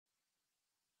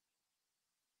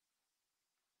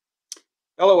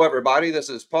Hello, everybody. This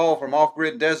is Paul from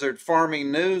Off-Grid Desert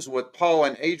Farming News with Paul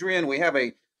and Adrian. We have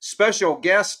a special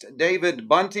guest, David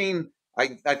Bunting.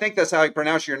 I think that's how you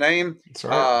pronounce your name. That's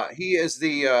right. He is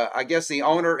I guess, the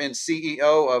owner and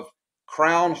CEO of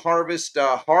Crown Harvest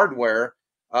Hardware.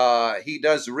 He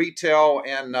does retail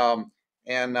and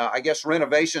I guess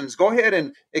renovations. Go ahead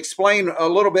and explain a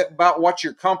little bit about what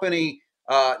your company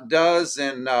does.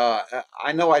 And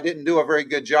I know I didn't do a very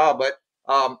good job, but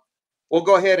we'll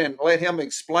go ahead and let him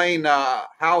explain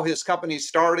how his company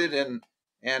started, and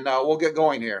we'll get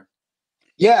going here.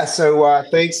 Yeah, so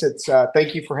thanks.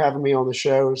 Thank you for having me on the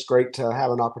show. It's great to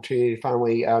have an opportunity to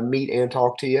finally meet and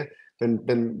talk to you.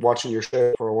 Been watching your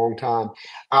show for a long time.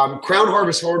 Crown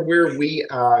Harvest Hardware, we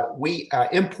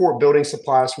import building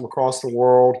supplies from across the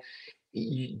world.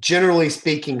 Generally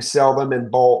speaking, sell them in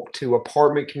bulk to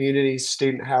apartment communities,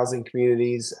 student housing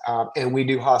communities, and we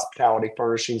do hospitality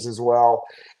furnishings as well.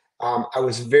 I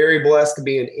was very blessed to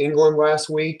be in England last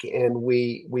week, and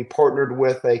we partnered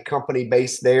with a company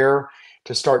based there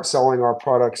to start selling our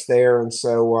products there. And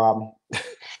so,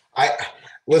 I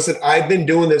listen. I've been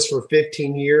doing this for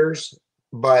 15 years,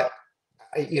 but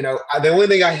the only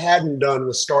thing I hadn't done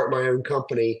was start my own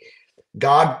company.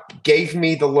 God gave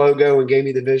me the logo and gave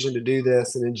me the vision to do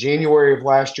this, and in January of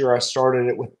last year, I started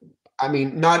it with, I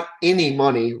mean, not any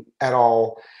money at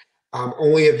all,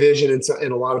 only a vision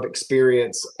and a lot of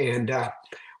experience. And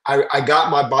I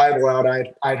got my Bible out.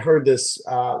 I'd heard this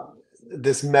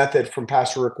method from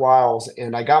Pastor Rick Wiles,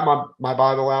 and I got my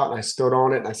Bible out and I stood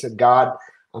on it and I said, God,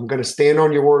 I'm going to stand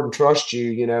on your word and trust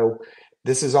you.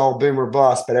 This is all boom or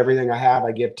bust, but everything I have,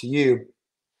 I give to you.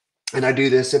 And I do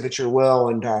this if it's your will.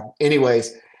 And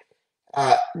anyways,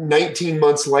 19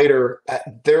 months later,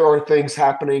 there are things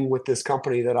happening with this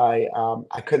company that I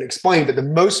couldn't explain. But the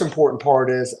most important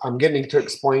part is I'm getting to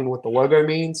explain what the logo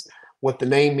means, what the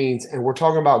name means, and we're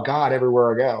talking about God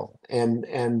everywhere I go.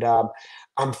 And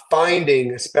I'm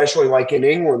finding, especially like in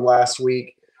England last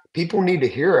week, people need to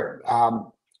hear it.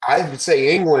 I would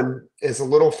say England is a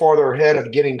little farther ahead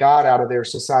of getting God out of their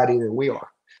society than we are,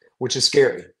 which is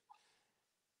scary.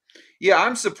 Yeah,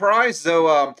 I'm surprised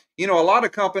though. A lot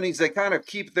of companies, they kind of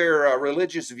keep their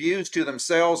religious views to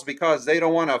themselves because they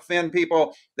don't want to offend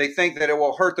people. They think that it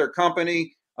will hurt their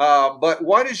company. But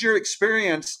what is your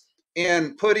experience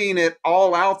in putting it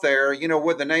all out there?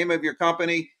 With the name of your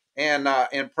company and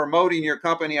promoting your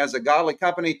company as a godly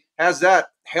company. Has that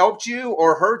helped you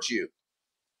or hurt you?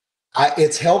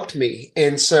 It's helped me,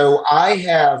 and so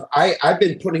I've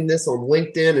been putting this on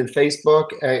LinkedIn and Facebook.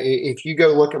 If you go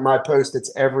look at my post, it's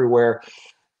everywhere.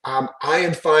 I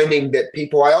am finding that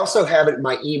people. I also have it in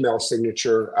my email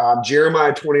signature.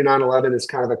 Jeremiah 29:11 is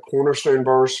kind of a cornerstone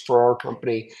verse for our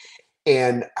company,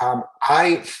 and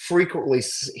I frequently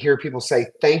hear people say,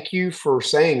 "Thank you for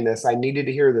saying this. I needed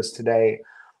to hear this today,"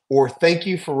 or "Thank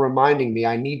you for reminding me.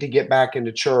 I need to get back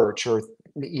into church," or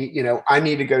I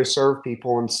need to go serve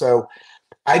people. And so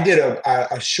I did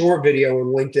a short video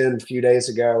on LinkedIn a few days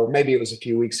ago, maybe it was a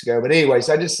few weeks ago. But anyways,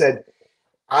 I just said,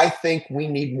 I think we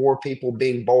need more people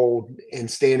being bold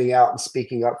and standing out and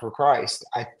speaking up for Christ.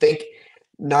 I think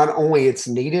not only it's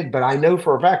needed, but I know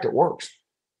for a fact it works.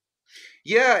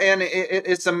 Yeah, and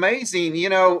it's amazing,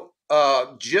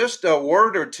 just a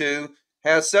word or two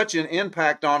has such an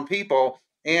impact on people,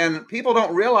 and people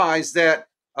don't realize that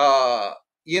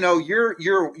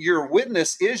your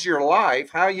witness is your life,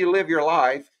 how you live your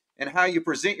life and how you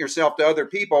present yourself to other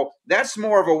people. That's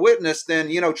more of a witness than,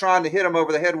 trying to hit them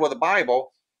over the head with a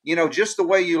Bible. Just the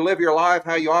way you live your life,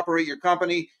 how you operate your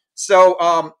company. So,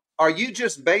 are you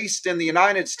just based in the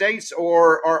United States,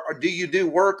 or do you do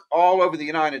work all over the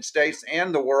United States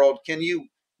and the world? Can you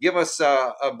give us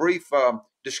a brief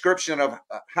description of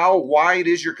how wide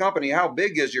is your company? How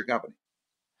big is your company?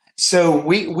 So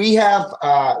we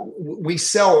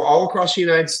sell all across the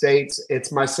United States. It's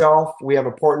myself. We have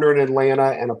a partner in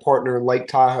Atlanta and a partner in Lake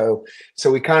Tahoe. So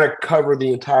we kind of cover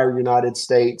the entire United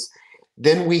States.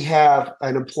 Then we have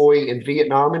an employee in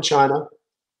Vietnam and China.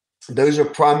 Those are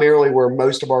primarily where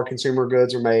most of our consumer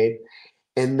goods are made.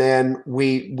 And then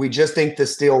we just inked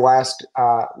this deal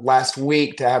last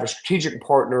week to have a strategic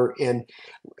partner in.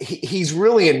 He's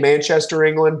really in Manchester,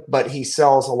 England, but he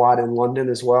sells a lot in London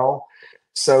as well.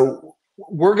 So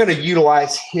we're going to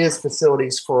utilize his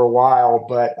facilities for a while,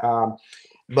 but I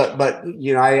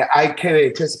can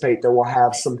anticipate that we'll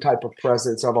have some type of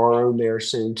presence of our own there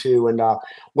soon too. And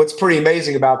what's pretty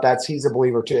amazing about that is he's a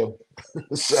believer too.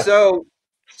 So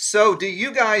So, so do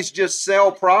you guys just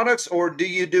sell products, or do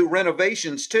you do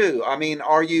renovations too? I mean,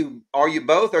 are you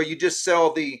both, or you just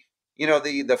sell the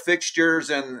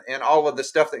fixtures and all of the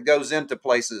stuff that goes into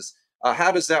places?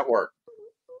 How does that work?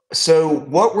 So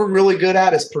what we're really good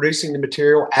at is producing the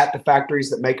material at the factories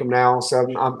that make them now. So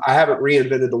I haven't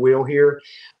reinvented the wheel here,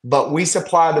 but we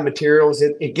supply the materials.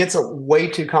 It gets way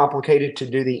too complicated to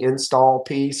do the install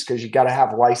piece because you got to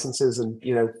have licenses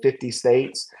in 50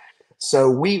 states.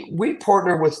 So we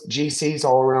partner with GCs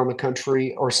all around the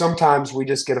country, or sometimes we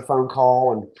just get a phone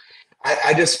call. And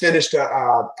I just finished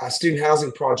a student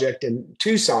housing project in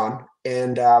Tucson,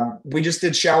 and we just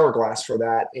did shower glass for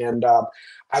that. And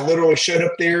I literally showed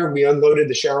up there, we unloaded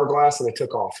the shower glass, and I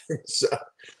took off. So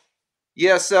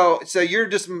Yeah, so you're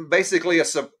just basically a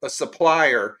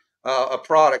supplier of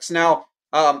products. Now,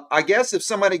 I guess if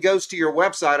somebody goes to your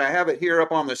website, I have it here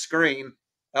up on the screen.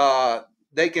 Uh,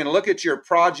 they can look at your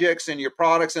projects and your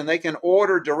products, and they can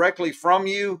order directly from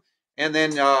you, and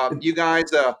then you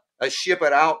guys ship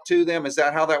it out to them. Is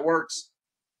that how that works?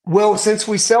 well, since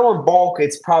we sell in bulk,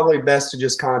 it's probably best to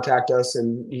just contact us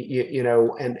and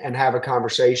and have a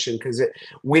conversation because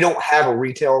we don't have a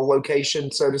retail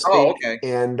location, so to Oh, speak. okay.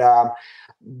 And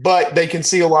but they can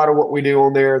see a lot of what we do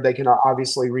on there. They can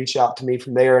obviously reach out to me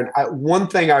from there. And one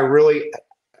thing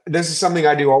this is something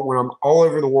I do when I'm all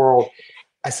over the world.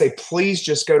 I say, please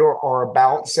just go to our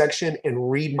about section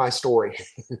and read my story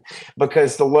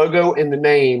because the logo and the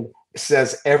name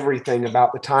says everything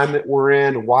about the time that we're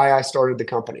in, why I started the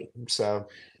company. So,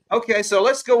 Okay, so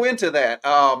let's go into that.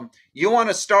 You want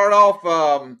to start off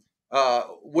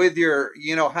with your,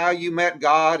 how you met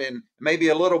God and maybe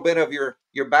a little bit of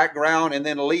your background, and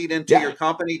then lead into your yeah.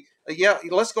 company. Yeah,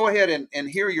 let's go ahead and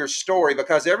hear your story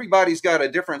because everybody's got a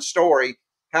different story,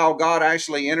 how God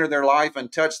actually entered their life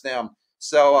and touched them.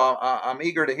 So I'm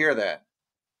eager to hear that.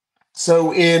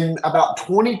 So in about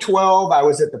 2012, I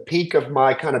was at the peak of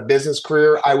my kind of business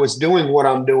career. I was doing what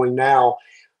I'm doing now.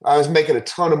 I was making a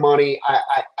ton of money.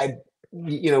 I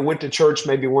went to church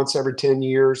maybe once every 10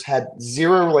 years, had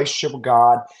zero relationship with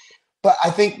God. But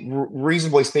I think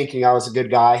reasonably speaking, I was a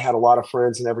good guy, had a lot of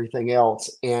friends and everything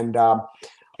else. And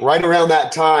right around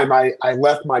that time, I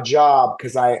left my job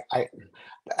because I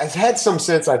had some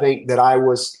sense, I think, that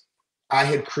I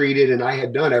had created and I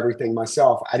had done everything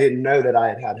myself. I didn't know that I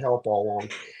had had help all along.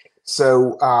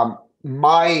 So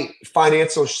my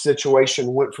financial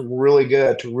situation went from really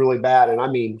good to really bad, and I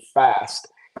mean fast.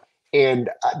 And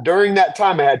during that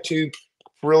time, I had two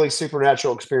really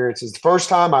supernatural experiences. The first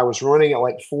time, I was running at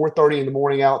like 4:30 in the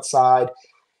morning outside,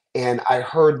 and I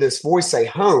heard this voice say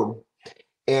 "home,"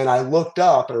 and I looked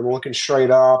up, and I'm looking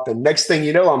straight up, and next thing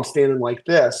you know, I'm standing like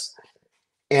this,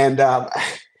 and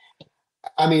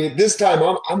I mean, at this time,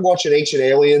 I'm watching Ancient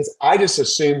Aliens. I just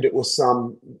assumed it was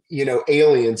some,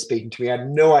 alien speaking to me. I had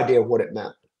no idea what it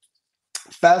meant.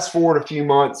 Fast forward a few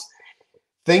months,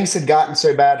 things had gotten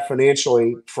so bad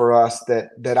financially for us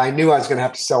that I knew I was going to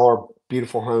have to sell our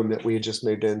beautiful home that we had just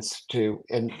moved into,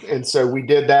 and so we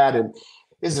did that. And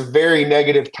it was a very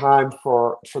negative time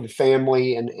for the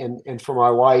family and for my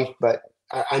wife, but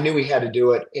I knew we had to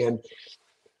do it. And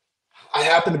I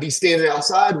happened to be standing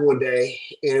outside one day,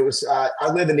 and it was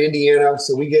I live in Indiana,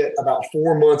 so we get about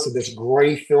 4 months of this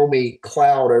gray, filmy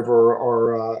cloud over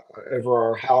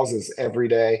our houses every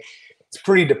day. It's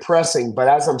pretty depressing. But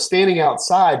as I'm standing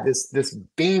outside, this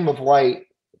beam of light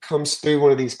comes through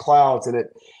one of these clouds, and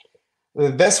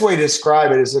the best way to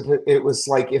describe it is if it was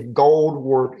like if gold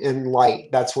were in light.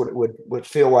 That's what it would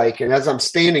feel like. And as I'm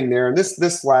standing there, and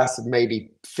this lasted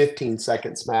maybe 15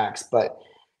 seconds max, but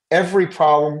every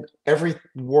problem, every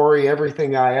worry,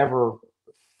 everything I ever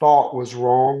thought was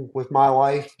wrong with my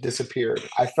life disappeared.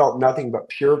 I felt nothing but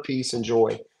pure peace and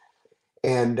joy.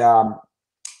 And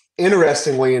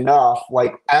interestingly enough,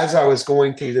 like as I was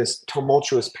going through this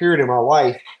tumultuous period in my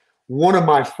life, one of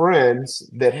my friends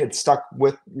that had stuck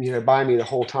with by me the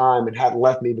whole time and hadn't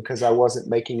left me because I wasn't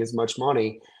making as much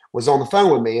money was on the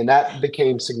phone with me, and that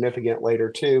became significant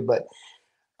later too. But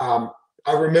um,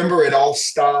 I remember it all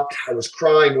stopped. I was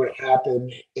crying when it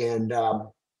happened, and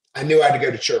I knew I had to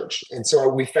go to church. And so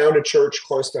we found a church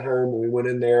close to home, and we went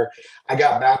in there. I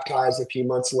got baptized a few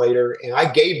months later, and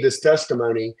I gave this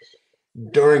testimony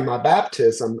during my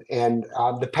baptism. And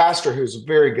the pastor, who's a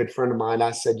very good friend of mine,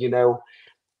 I said,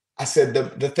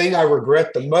 the thing I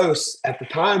regret the most at the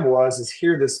time is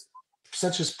hear this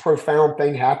such a profound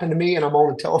thing happen to me, and I'm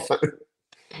on the telephone.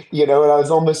 And I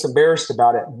was almost embarrassed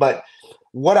about it. But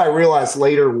what I realized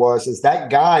later is that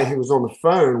guy who was on the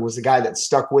phone was the guy that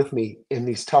stuck with me in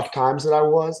these tough times that I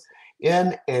was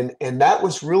in. And that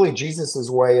was really Jesus's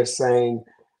way of saying,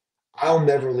 I'll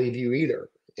never leave you either.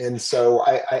 And so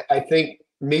I think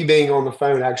me being on the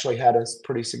phone actually had a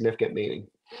pretty significant meaning.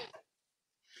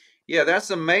 Yeah,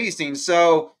 that's amazing.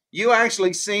 So you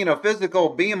actually seen a physical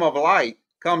beam of light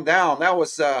come down. That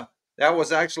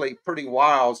was actually pretty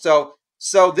wild.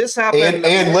 So this happened.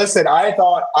 And listen, I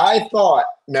thought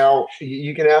now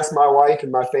you can ask my wife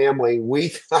and my family.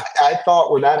 I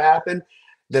thought when that happened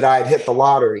that I had hit the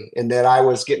lottery and that I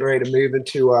was getting ready to move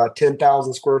into a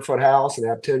 10,000 square foot house and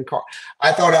have 10 cars.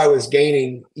 I thought I was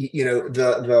gaining,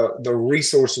 the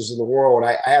resources of the world.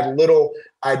 I had little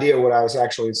idea what I was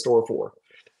actually in store for.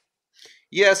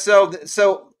 Yeah. So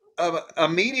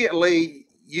immediately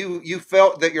you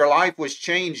felt that your life was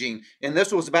changing, and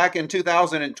this was back in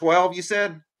 2012. You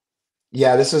said.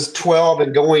 Yeah, this is 12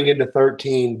 and going into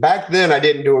 13. Back then, I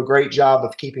didn't do a great job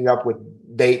of keeping up with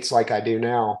dates like I do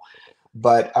now.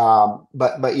 But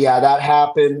yeah, that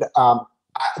happened.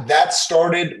 That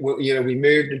started. We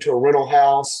moved into a rental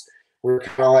house. We were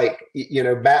kind of like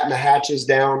batting the hatches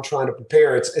down, trying to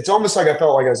prepare. It's almost like I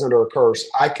felt like I was under a curse.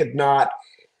 I could not.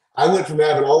 I went from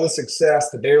having all the success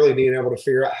to barely being able to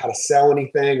figure out how to sell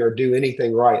anything or do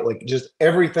anything right. Like just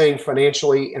everything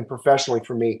financially and professionally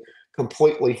for me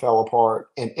completely fell apart.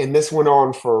 And this went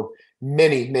on for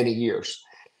many, many years.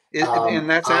 And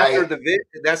that's after I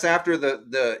that's after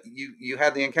you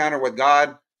had the encounter with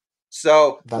God.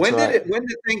 So That's right. when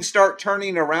did things start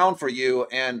turning around for you,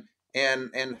 and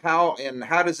how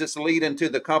does this lead into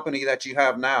the company that you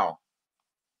have now?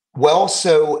 Well,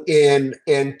 so in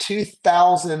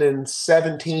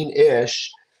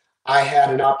 2017-ish, I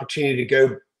had an opportunity to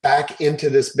go back into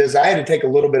this business. I had to take a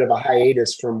little bit of a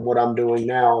hiatus from what I'm doing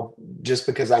now just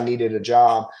because I needed a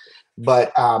job.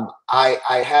 But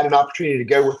I had an opportunity to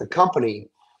go with the company,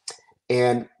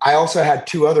 and I also had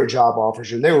two other job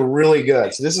offers, and they were really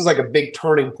good. So this is like a big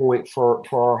turning point for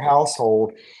our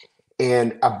household.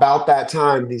 And about that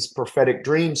time, these prophetic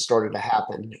dreams started to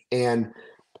happen. And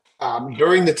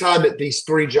during the time that these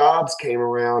three jobs came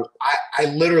around, I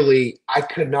literally I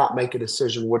could not make a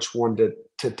decision which one to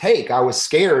take. I was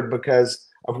scared because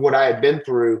of what I had been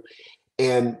through,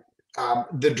 and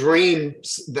the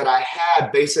dreams that I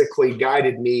had basically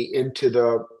guided me into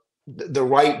the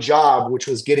right job, which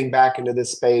was getting back into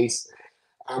this space,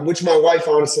 which my wife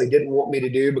honestly didn't want me to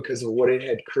do because of what it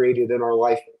had created in our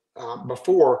life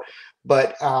before.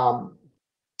 But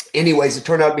anyways, it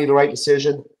turned out to be the right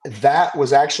decision. That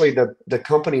was actually the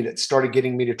company that started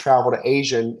getting me to travel to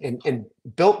Asia and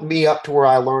built me up to where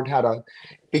I learned how to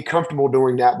be comfortable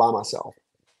doing that by myself.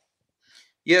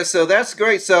 Yeah, so that's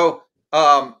great. So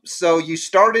you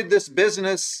started this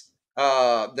business,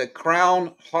 the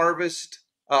Crown Harvest.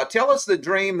 Tell us the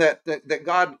dream that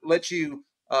God let you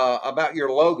about your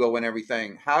logo and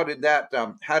everything. How did that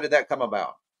come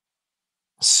about?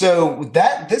 So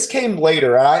that this came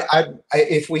later.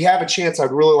 If we have a chance,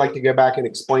 I'd really like to go back and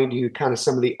explain to you kind of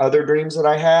some of the other dreams that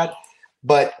I had.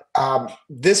 But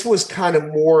this was kind of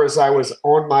more as I was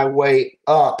on my way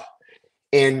up,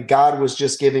 and God was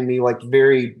just giving me like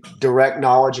very direct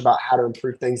knowledge about how to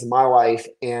improve things in my life.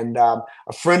 And a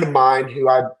friend of mine who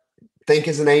I think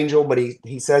is an angel, but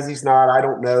he says he's not. I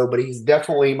don't know, but he's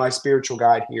definitely my spiritual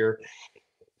guide here.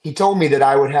 He told me that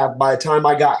I would have, by the time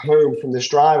I got home from this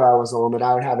drive I was on, that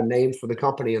I would have a name for the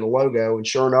company and a logo. And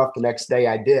sure enough, the next day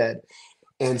I did.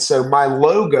 And so my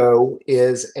logo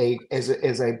is a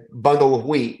bundle of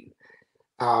wheat.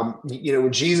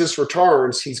 When Jesus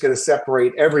returns, he's going to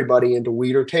separate everybody into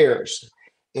wheat or tares.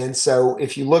 And so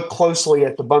if you look closely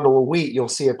at the bundle of wheat, you'll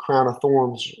see a crown of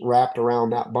thorns wrapped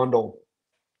around that bundle.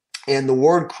 And the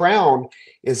word crown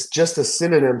is just a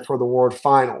synonym for the word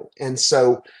final. And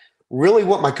so really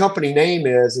what my company name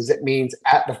is it means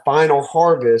at the final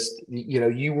harvest,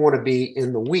 you want to be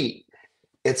in the wheat.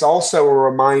 It's also a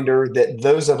reminder that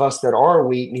those of us that are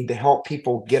wheat need to help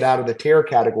people get out of the tare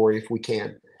category if we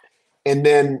can. And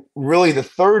then really the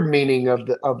third meaning of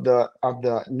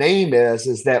the name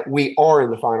is that we are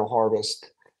in the final harvest.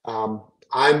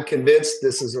 I'm convinced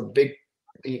this is a big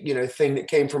thing that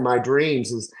came from my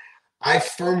dreams is I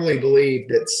firmly believe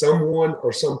that someone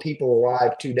or some people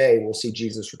alive today will see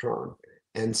Jesus return.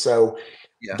 And so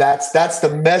Yeah. that's the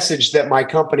message that my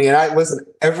company, and I listen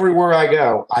everywhere I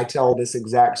go, I tell this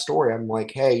exact story. I'm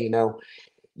like, hey,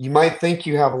 you might think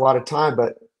you have a lot of time,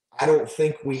 but I don't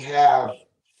think we have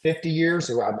 50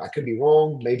 years, or I could be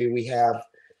wrong. Maybe we have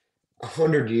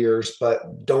 100 years,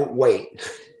 but don't wait.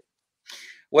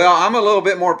 Well, I'm a little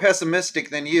bit more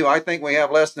pessimistic than you. I think we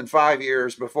have less than 5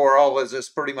 years before all of this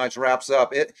pretty much wraps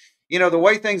up. The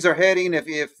way things are heading. If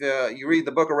you read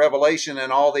the Book of Revelation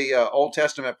and all the Old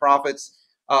Testament prophets,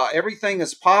 everything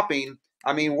is popping.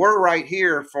 I mean, we're right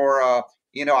here for.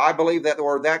 I believe that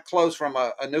we're that close from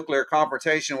a nuclear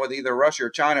confrontation with either Russia or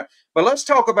China. But let's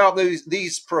talk about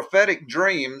these prophetic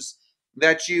dreams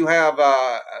that you have.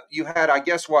 You had, I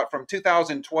guess, what from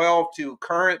 2012 to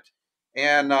current,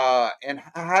 and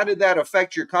how did that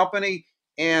affect your company?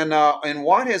 and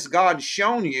what has God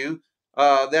shown you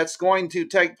that's going to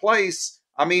take place?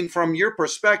 I mean, from your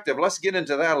perspective, let's get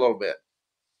into that a little bit.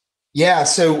 Yeah.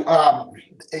 So,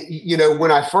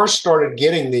 when I first started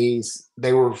getting these,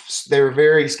 they were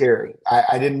very scary.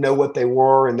 I didn't know what they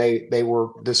were, and they were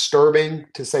disturbing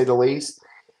to say the least.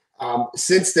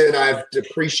 Since then, I've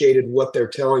appreciated what they're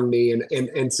telling me,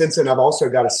 and since then, I've also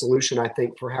got a solution, I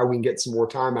think, for how we can get some more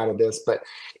time out of this. But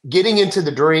getting into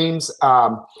the dreams,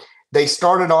 they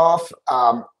started off.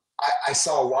 I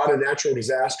saw a lot of natural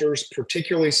disasters,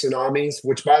 particularly tsunamis,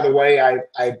 which, by the way,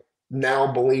 I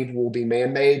now believe will be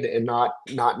man-made and not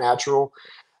natural.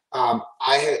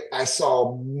 I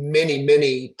saw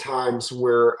many times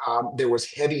where there was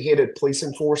heavy-handed police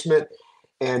enforcement,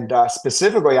 and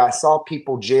specifically, I saw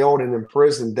people jailed and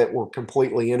imprisoned that were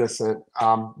completely innocent,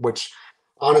 which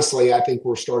honestly, I think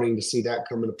we're starting to see that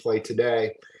come into play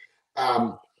today.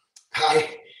 Um,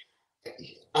 I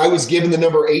I was given the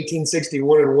number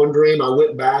 1861 in one dream. I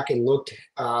went back and looked.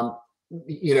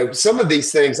 Some of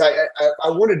these things. I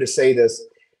wanted to say this.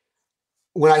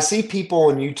 When I see people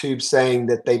on YouTube saying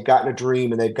that they've gotten a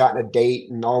dream and they've gotten a date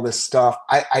and all this stuff,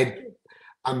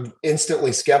 I'm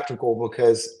instantly skeptical,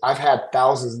 because I've had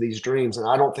thousands of these dreams, and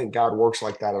I don't think God works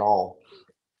like that at all.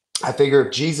 I figure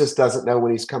if Jesus doesn't know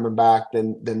when he's coming back,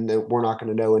 then we're not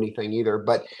going to know anything either.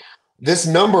 But this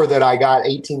number that I got,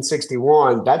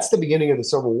 1861, that's the beginning of the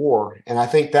Civil War, and I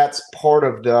think that's part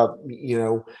of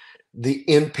the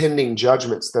impending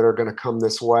judgments that are going to come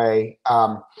this way.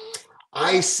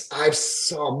 I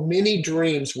saw many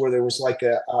dreams where there was like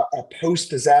a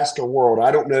post-disaster world.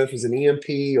 I don't know if it's an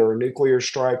EMP or a nuclear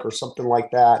strike or something like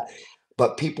that,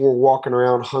 but people were walking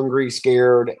around hungry,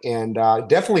 scared, and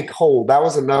definitely cold. That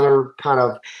was another kind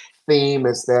of theme,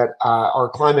 is that our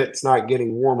climate's not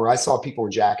getting warmer. I saw people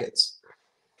in jackets.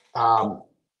 Um,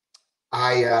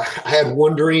 I had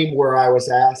one dream where I was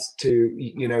asked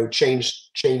to,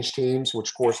 change teams, which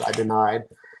of course I denied.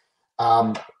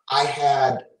 I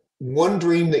had one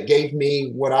dream that gave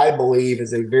me what I believe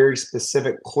is a very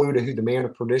specific clue to who the man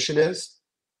of perdition is.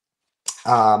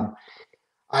 Um,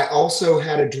 I also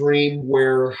had a dream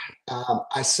where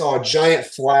I saw a giant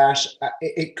flash.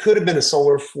 It could have been a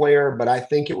solar flare, but I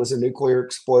think it was a nuclear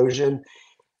explosion.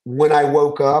 When I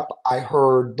woke up, I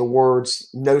heard the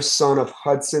words, "No son of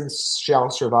Hudson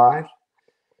shall survive,"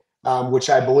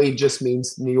 which I believe just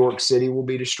means New York City will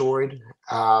be destroyed.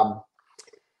 I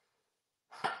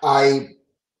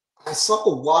I saw a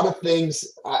lot of things.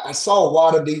 I saw a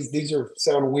lot of these. These are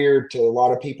sound weird to a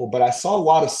lot of people, but I saw a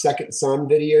lot of second son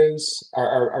videos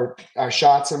or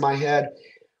shots in my head.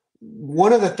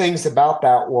 One of the things about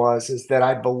that is that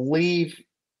I believe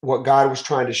what God was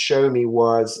trying to show me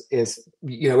is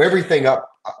everything up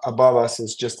above us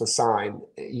is just a sign,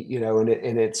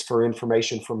 and it's for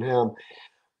information from Him.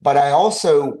 But I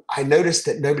noticed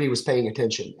that nobody was paying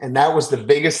attention. And that was the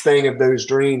biggest thing of those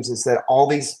dreams, is that all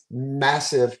these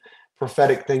massive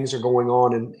prophetic things are going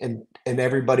on, and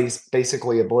everybody's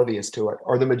basically oblivious to it,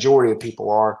 or the majority of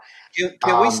people are.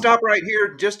 Can we stop right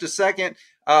here just a second?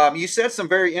 You said some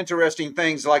very interesting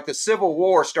things, like the Civil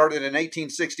War started in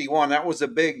 1861. That was a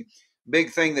big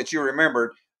thing that you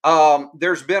remembered.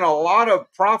 There's been a lot of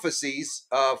prophecies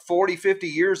 40, 50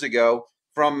 years ago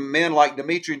from men like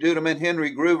Dimitri Duduman,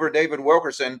 Henry Groover, David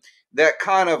Wilkerson, that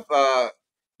kind of,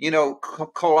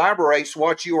 collaborates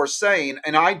what you are saying.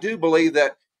 And I do believe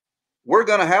that we're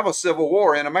going to have a civil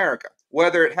war in America,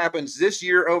 whether it happens this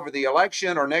year over the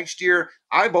election or next year.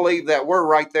 I believe that we're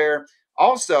right there.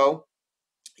 Also,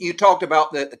 you talked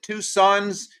about the two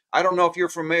suns. I don't know if you're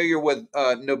familiar with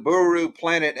Nibiru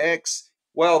Planet X.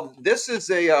 Well, this is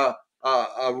a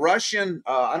Russian.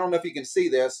 I don't know if you can see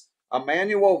this.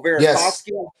 Emmanuel Yes.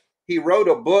 Vertovsky. He wrote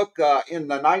a book in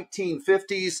the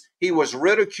 1950s. He was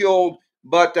ridiculed,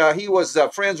 but he was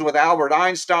friends with Albert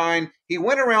Einstein. He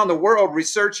went around the world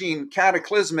researching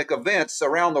cataclysmic events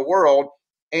around the world,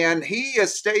 and he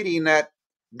is stating that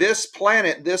this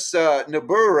planet, this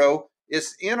Nibiru,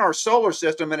 is in our solar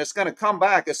system, and it's going to come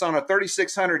back. It's on a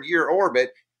 3,600-year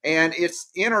orbit, and it's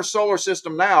in our solar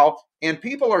system now, and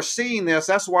people are seeing this.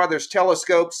 That's why there's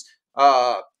telescopes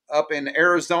up in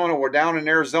Arizona. We're down in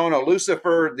Arizona.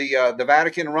 Lucifer, the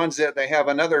Vatican runs it. They have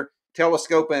another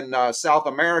telescope in South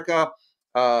America,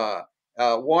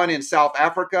 one in South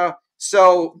Africa.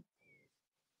 So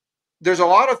there's a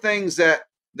lot of things that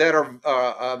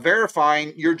are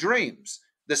verifying your dreams.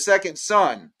 The second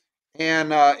son,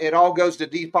 and it all goes to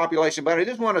depopulation. But I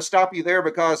just want to stop you there,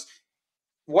 because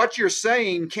what you're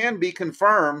saying can be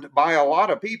confirmed by a lot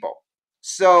of people.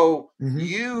 So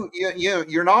Mm-hmm.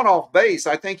 you're not off base.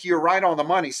 I think you're right on the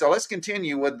money. So let's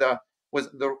continue with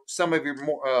some of your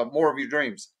more of your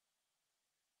dreams.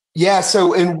 Yeah.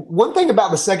 So, and one thing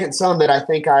about the second son that I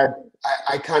think I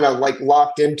kind of like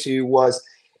locked into was,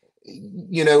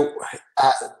 you know,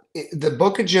 uh, the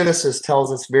book of Genesis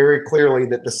tells us very clearly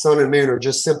that the sun and moon are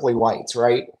just simply lights,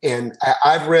 right? And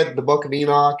I've read the book of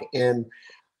Enoch, and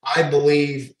I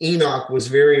believe Enoch was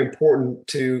very important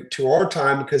to our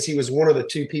time because he was one of the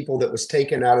two people that was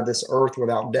taken out of this earth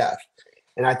without death.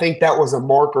 And I think that was a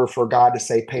marker for God to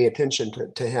say, pay attention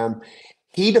to him.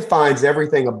 He defines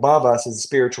everything above us as a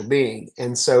spiritual being.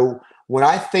 And so when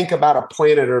I think about a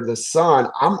planet or the sun,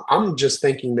 I'm just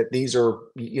thinking that these are,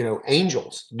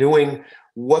 angels doing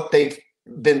what they've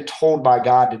been told by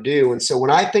God to do. And so when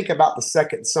I think about the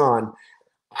second son,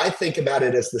 I think about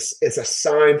it as this as a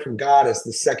sign from God as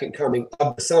the second coming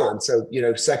of the Son. So,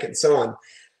 second son.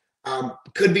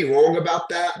 Could be wrong about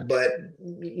that, but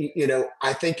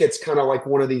I think it's kind of like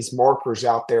one of these markers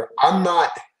out there. I'm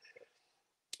not,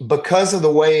 because of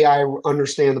the way I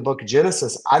understand the book of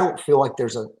Genesis, I don't feel like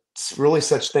there's a really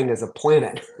such thing as a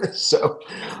planet. So,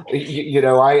 I,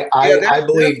 Yeah, I I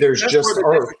believe there's just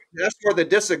Earth. that's where the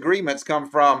disagreements come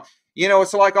from.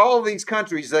 It's like all of these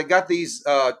countries that got these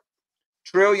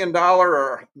trillion-dollar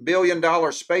or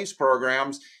billion-dollar space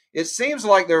programs. It seems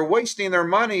like they're wasting their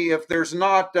money if there's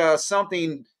not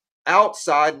something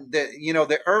outside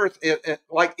the Earth.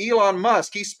 Like Elon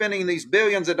Musk, he's spending these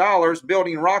billions of dollars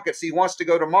building rockets. He wants to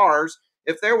go to Mars.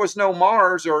 If there was no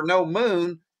Mars or no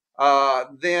moon,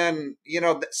 then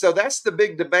so that's the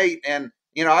big debate. And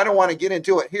I don't want to get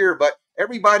into it here, but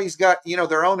everybody's got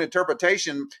their own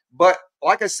interpretation. But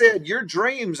like I said, your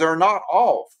dreams are not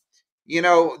off.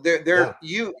 They're Yeah,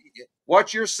 you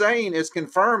what you're saying is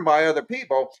confirmed by other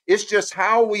people. It's just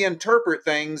how we interpret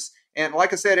things. And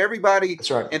like I said, everybody that's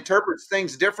right. interprets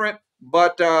things different,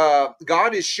 but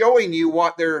God is showing you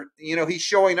what he's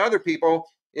showing other people.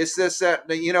 It's this that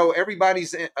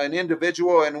everybody's an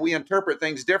individual and we interpret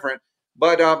things different.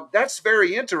 But that's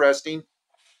very interesting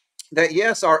that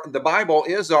yes, the Bible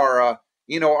is our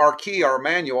our key, our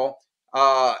manual.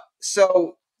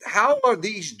 So how are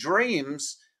these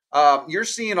dreams? You're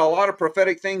seeing a lot of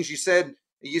prophetic things. You said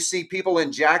you see people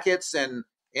in jackets and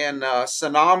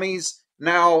tsunamis.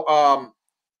 Now,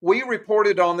 we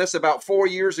reported on this about 4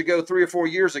 years ago, 3 or 4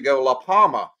 years ago. La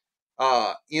Palma,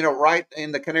 right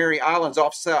in the Canary Islands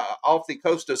off the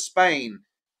coast of Spain.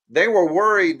 They were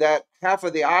worried that half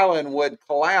of the island would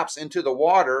collapse into the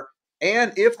water,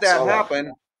 and if I that saw that.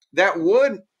 happened, that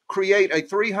would create a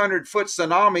 300-foot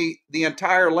tsunami the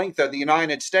entire length of the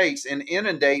United States and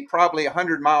inundate probably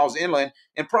 100 miles inland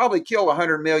and probably kill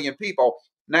 100 million people.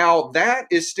 Now, that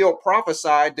is still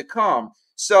prophesied to come.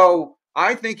 So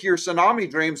I think your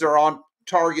tsunami dreams are on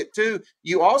target too.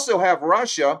 You also have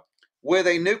Russia with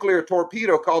a nuclear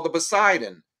torpedo called the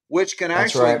Poseidon, which can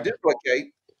That's actually right.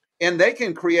 duplicate, and they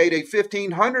can create a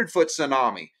 1,500-foot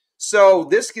tsunami. So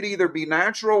this could either be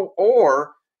natural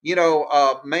or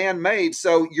man-made.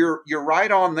 So you're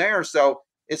right on there. So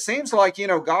it seems like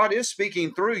God is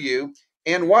speaking through you,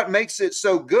 and what makes it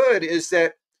so good is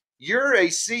that you're a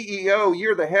CEO,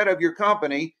 you're the head of your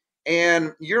company,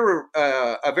 and you're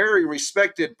a very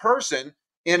respected person.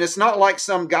 And it's not like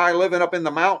some guy living up in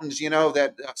the mountains,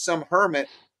 that some hermit.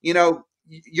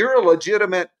 You're a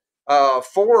legitimate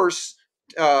force,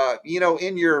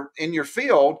 in your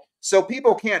field. So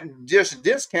people can't just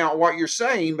discount what you're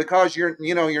saying because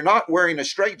you're not wearing a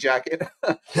straitjacket.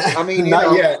 I mean,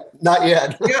 Not yet. Not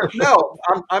yet. yeah, no,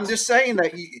 I'm just saying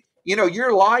that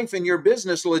your life and your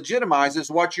business legitimizes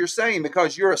what you're saying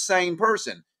because you're a sane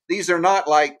person. These are not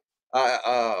like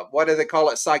what do they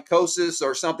call it, psychosis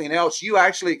or something else. You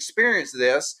actually experience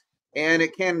this, and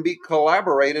it can be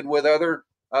collaborated with other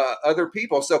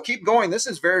people. So keep going. This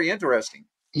is very interesting.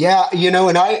 Yeah,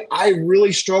 and I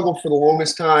really struggled for the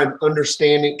longest time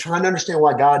trying to understand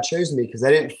why God chose me because I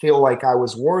didn't feel like I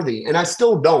was worthy, and I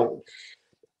still don't.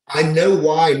 I know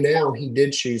why now He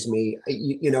did choose me.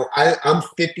 I'm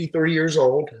 53 years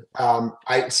old.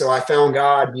 I found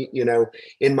God,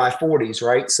 in my 40s,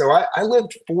 right? So I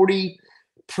lived 40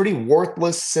 pretty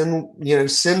worthless,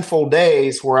 sinful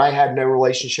days where I had no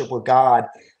relationship with God,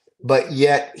 but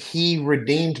yet He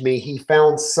redeemed me. He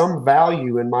found some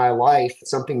value in my life,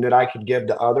 something that I could give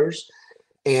to others.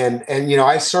 And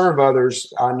I serve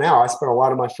others now. I spend a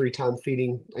lot of my free time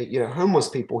feeding homeless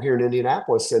people here in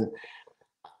Indianapolis, and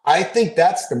I think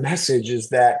that's the message, is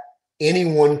that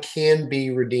anyone can be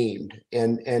redeemed.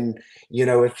 And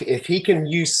if He can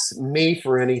use me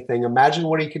for anything, imagine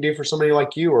what He can do for somebody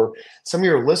like you or some of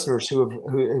your listeners who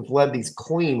have led these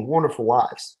clean, wonderful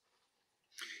lives.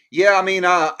 Yeah, I mean,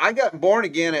 I got born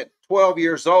again at 12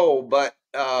 years old, but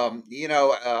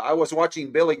I was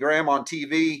watching Billy Graham on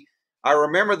TV I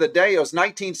remember the day. It was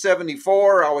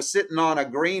 1974. I was sitting on a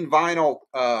green vinyl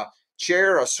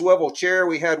chair, a swivel chair.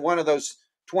 We had one of those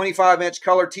 25-inch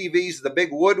color TVs, the big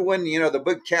wood one, you know, the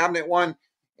big cabinet one.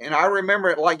 And I remember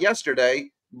it like yesterday.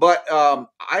 But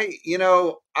I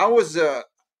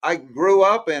grew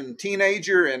up and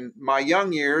teenager in my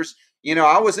young years. You know,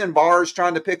 I was in bars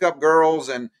trying to pick up girls,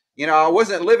 and you know, I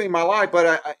wasn't living my life,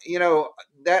 but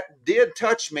that did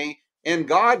touch me. And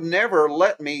God never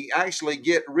let me actually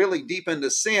get really deep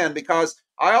into sin, because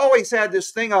I always had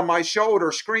this thing on my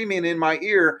shoulder screaming in my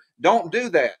ear, don't do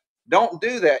that. Don't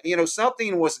do that. You know,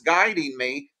 something was guiding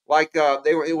me, like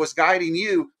it was guiding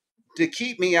you to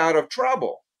keep me out of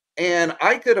trouble. And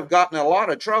I could have gotten a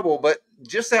lot of trouble, but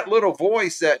just that little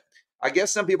voice that, I guess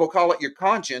some people call it your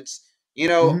conscience, you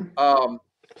know, Mhm.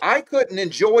 I couldn't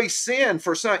enjoy sin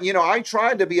for some, you know, I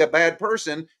tried to be a bad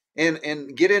person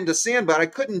and get into sin, but I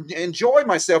couldn't enjoy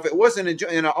myself. It wasn't enjoy,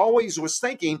 and I always was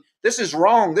thinking, this is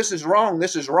wrong, this is wrong,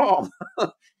 this is wrong.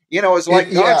 You know, it's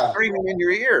like God Yeah. screaming in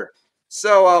your ear.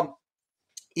 So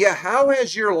yeah, how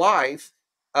has your life,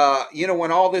 you know,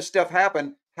 when all this stuff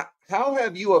happened, how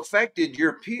have you affected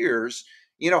your peers?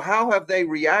 You know, how have they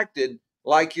reacted,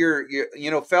 like your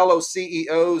you know, fellow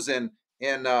CEOs and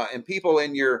people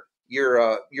in your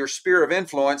sphere of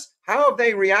influence? How have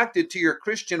they reacted to your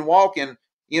Christian walk and,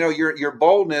 you know, your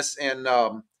boldness and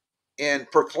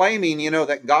proclaiming, you know,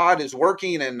 that God is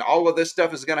working and all of this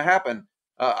stuff is going to happen?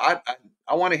 I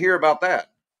want to hear about that.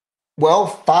 Well,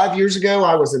 5 years ago,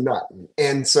 I was a nut,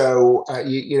 and so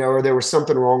or there was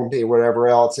something wrong with me, or whatever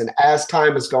else. And as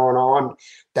time has gone on,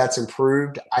 that's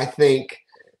improved. I think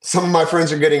some of my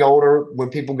friends are getting older. When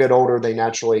people get older, they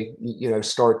naturally,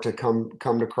 start to come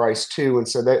to Christ too, and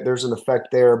so there's an effect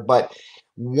there. But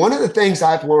one of the things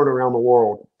I've learned around the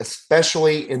world,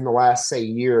 especially in the last, say,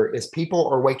 year, is people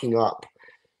are waking up,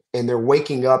 and they're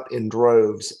waking up in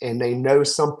droves, and they know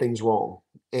something's wrong.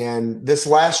 And this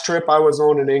last trip I was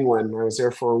on in England, I was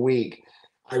there for a week.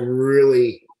 I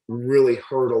really, really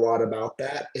heard a lot about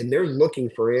that, and they're looking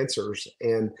for answers.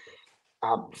 And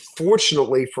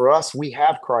fortunately for us, we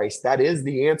have Christ. That is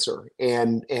the answer,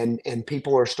 and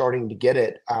people are starting to get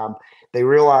it. They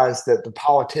realize that the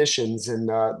politicians and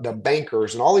the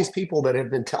bankers and all these people that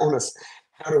have been telling us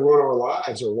how to run our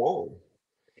lives are wrong.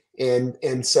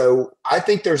 And so I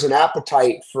think there's an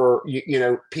appetite for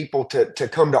people to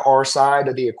come to our side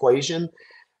of the equation.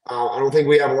 I don't think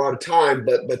we have a lot of time,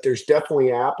 but there's definitely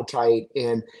an appetite,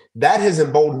 and that has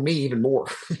emboldened me even more.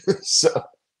 So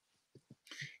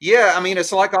Yeah, I mean,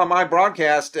 it's like on my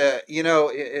broadcast, you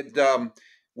know,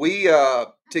 we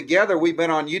together, we've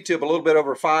been on YouTube a little bit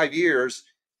over 5 years,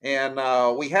 and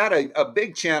we had a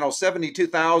big channel,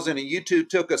 72,000, and YouTube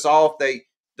took us off. They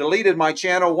deleted my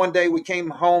channel. One day we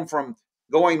came home from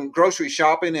going grocery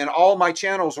shopping, and all my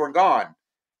channels were gone.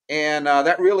 And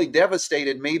that really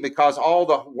devastated me, because all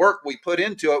the work we put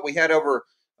into it, we had over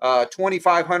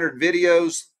 2,500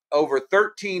 videos, over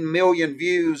 13 million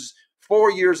views,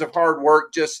 4 years of hard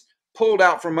work just pulled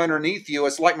out from underneath you.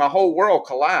 It's like my whole world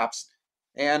collapsed.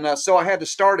 And so I had to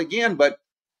start again. But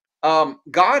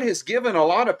God has given a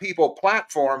lot of people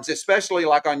platforms, especially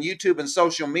like on YouTube and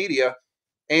social media.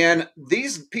 And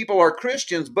these people are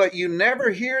Christians, but you never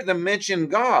hear them mention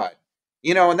God.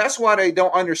 You know, and that's why they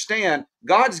don't understand.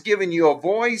 God's given you a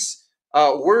voice.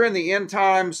 We're in the end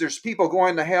times. There's people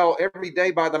going to hell every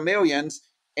day by the millions,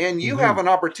 and you have mhm. an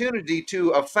opportunity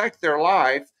to affect their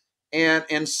life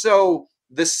and sow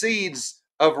the seeds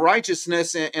of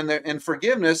righteousness and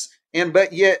forgiveness. And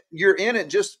but yet you're in it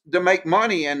just to make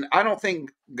money, and I don't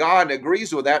think God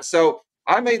agrees with that. So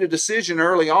I made a decision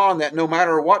early on that no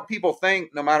matter what people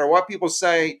think, no matter what people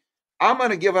say, I'm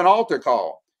going to give an altar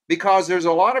call, because there's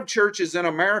a lot of churches in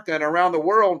America and around the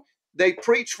world. They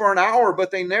preach for an hour,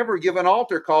 but they never give an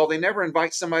altar call. They never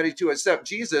invite somebody to accept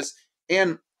Jesus.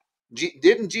 And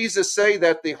didn't Jesus say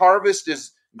that the harvest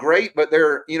is great, but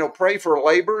they're, you know, pray for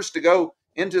laborers to go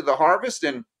into the harvest?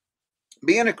 And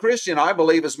being a Christian, I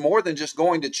believe, is more than just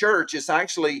going to church. It's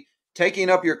actually taking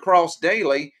up your cross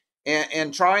daily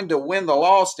and trying to win the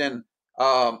lost. And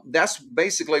that's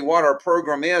basically what our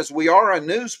program is. We are a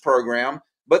news program,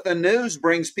 but the news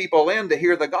brings people in to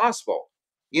hear the gospel.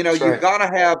 You know, That's you've right. got to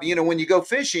have, you know, when you go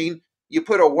fishing, you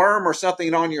put a worm or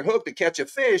something on your hook to catch a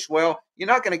fish. Well, you're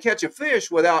not going to catch a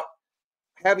fish without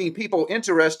having people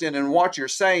interested in what you're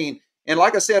saying. And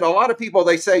like I said, a lot of people,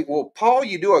 they say, well, Paul,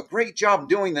 you do a great job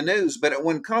doing the news, but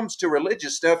when it comes to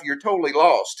religious stuff, you're totally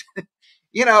lost.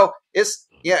 You know,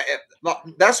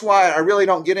 that's why I really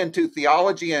don't get into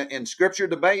theology and scripture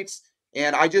debates.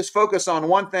 And I just focus on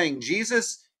one thing,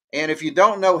 Jesus. And if you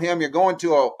don't know him, you're going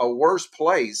to a worse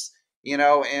place, you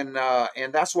know, and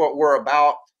that's what we're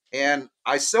about. And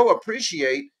I so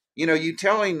appreciate, you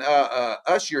telling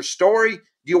us your story.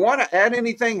 Do you want to add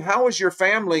anything? How has your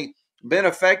family been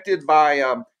affected by,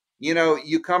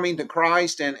 you coming to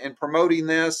Christ and promoting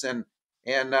this, and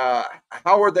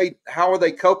how are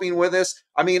they coping with this?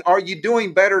 I mean, are you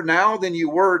doing better now than you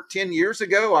were 10 years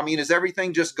ago? I mean, is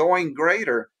everything just going great,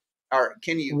 or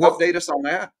can you Well, update us on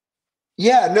that?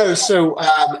 yeah, no. So,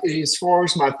 as far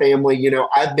as my family,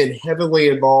 I've been heavily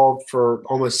involved for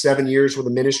almost 7 years with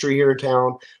a ministry here in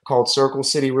town called Circle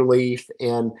City Relief,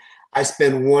 and I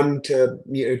spend 1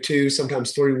 to 2,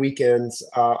 sometimes 3 weekends.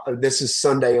 This is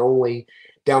Sunday only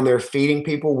down there feeding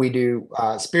people. We do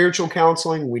spiritual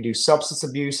counseling, we do substance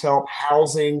abuse help,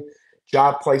 housing,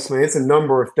 job placement. It's a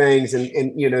number of things, and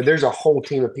there's a whole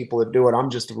team of people that do it.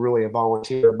 I'm just really a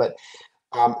volunteer, but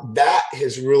that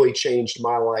has really changed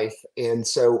my life. And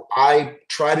so I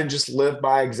try to just live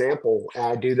by example. And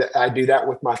I do that. I do that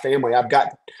with my family. I've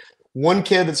got one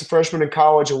kid that's a freshman in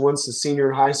college and one's a senior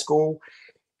in high school.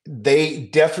 They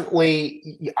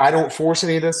definitely, I don't force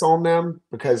any of this on them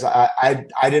because I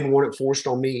didn't want it forced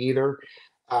on me either.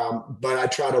 But I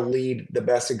try to lead the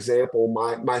best example.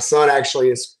 My son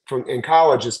actually is in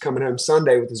college, is coming home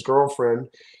Sunday with his girlfriend,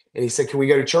 and he said, "Can we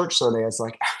go to church Sunday?" I was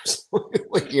like,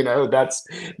 "Absolutely,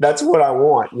 that's what I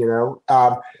want."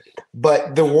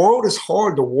 But the world is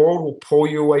hard. The world will pull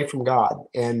you away from God,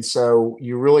 and so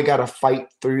you really got to fight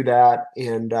through that.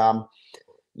 And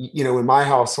in my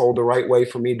household, the right way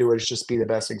for me to do it is just be the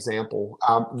best example.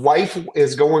 Life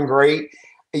is going great.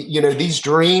 These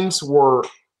dreams were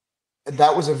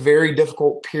that was a very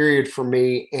difficult period for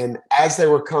me. And as they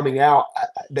were coming out,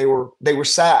 they were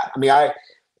sad. I mean, I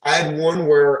had one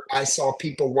where I saw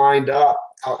people lined up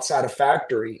outside a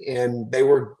factory, and they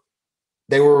were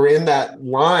in that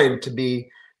line to be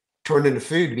turned into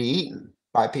food to be eaten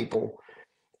by people.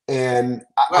 And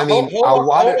I Well, mean, a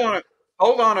lot of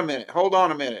hold on a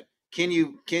minute. Can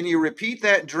you repeat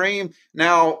that dream?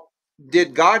 Now,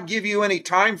 did God give you any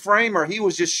time frame, or he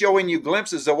was just showing you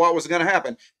glimpses of what was going to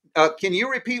happen? Can you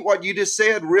repeat what you just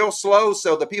said real slow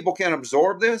so the people can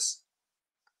absorb this?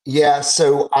 Yeah,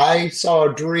 so I saw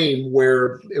a dream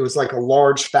where it was like a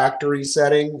large factory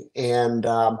setting, and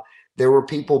there were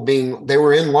they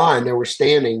were in line, they were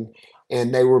standing,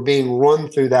 and they were being run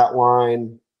through that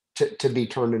line to be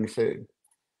turned into food.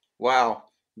 Wow,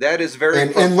 that is very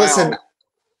And listen, profound.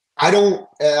 I don't,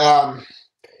 I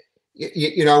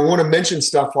want to mention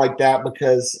stuff like that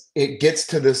because it gets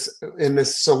to this in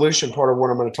this solution part of what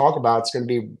I'm going to talk about. It's going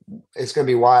to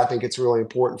be why I think it's really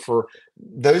important for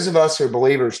those of us who are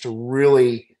believers to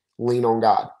really lean on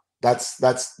God.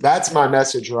 That's my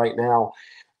message right now.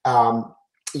 Um,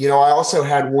 I also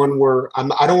had one where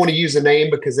I don't want to use a name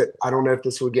because I don't know if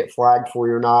this would get flagged for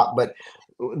you or not, but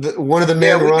one of the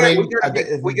Yeah, men we running,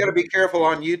 gotta be careful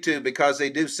on YouTube because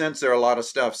they do censor a lot of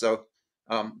stuff. So,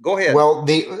 go ahead. well,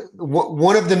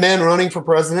 one of the men running for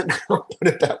president, I'll put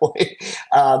it that way.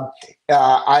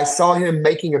 I saw him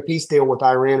making a peace deal with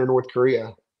Iran and North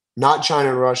Korea, not China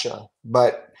and Russia.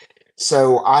 But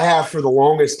so I have for the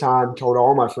longest time told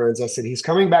all my friends, I said, he's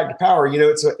coming back to power.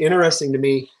 It's interesting to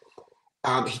me.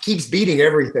 He keeps beating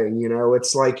everything.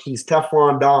 It's like he's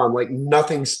Teflon Don, like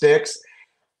nothing sticks.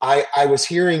 I was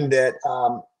hearing that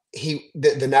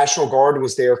the National Guard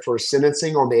was there for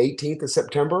sentencing on the 18th of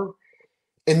September.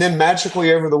 And then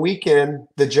magically over the weekend,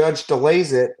 the judge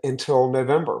delays it until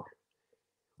November.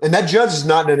 And that judge has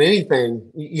not done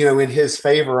anything, in his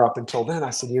favor up until then. I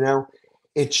said,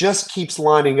 it just keeps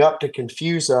lining up to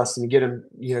confuse us and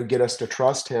get us to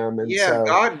trust him. And Yeah,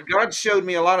 so, God showed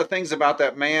me a lot of things about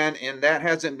that man, and that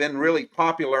hasn't been really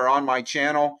popular on my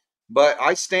channel. But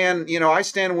I stand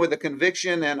with a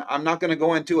conviction, and I'm not going to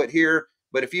go into it here.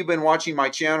 But if you've been watching my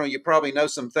channel, you probably know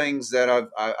some things that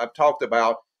I've talked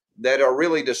about that are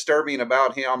really disturbing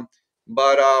about him.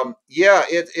 But yeah,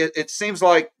 it seems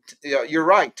like you're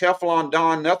right. Teflon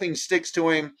Don, nothing sticks to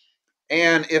him.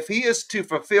 And if he is to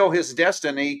fulfill his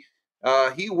destiny,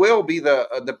 he will be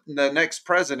the next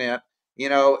president.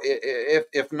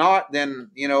 If not, then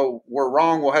we're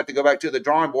wrong. We'll have to go back to the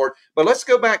drawing board. But let's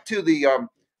go back to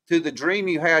the dream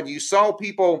you had. You saw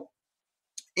people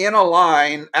in a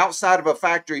line outside of a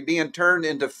factory being turned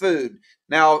into food.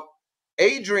 Now,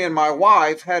 Adrian, my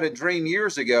wife, had a dream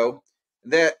years ago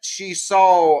that she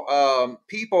saw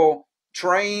people,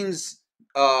 trains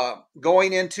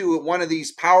going into one of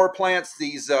these power plants,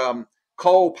 these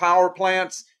coal power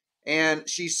plants, and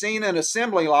she's seen an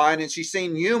assembly line and she's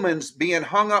seen humans being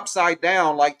hung upside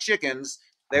down like chickens.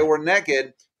 They were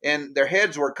naked and their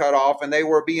heads were cut off and they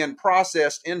were being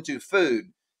processed into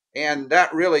food, and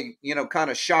that really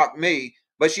kind of shocked me.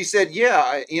 But she said,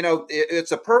 yeah,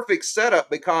 it's a perfect setup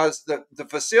because the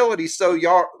facility's so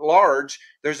large.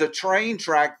 There's a train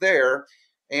track there,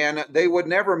 and they would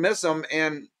never miss them.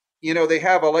 And they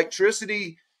have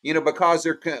electricity, because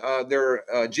they're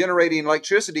generating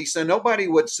electricity, so nobody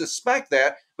would suspect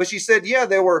that. But she said, yeah,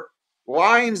 there were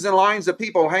lines and lines of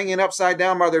people hanging upside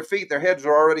down by their feet. Their heads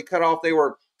were already cut off. They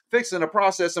were fixing to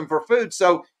process them for food.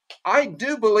 So I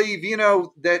do believe,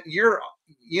 that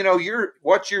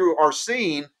what you are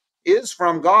seeing is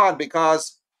from God,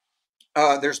 because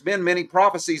there's been many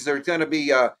prophecies. There's going to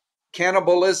be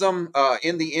cannibalism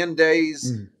in the end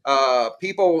days.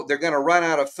 People, they're going to run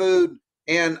out of food.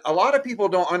 And a lot of people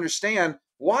don't understand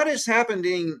what is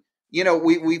happening.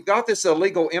 We've got this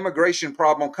illegal immigration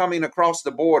problem coming across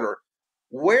the border.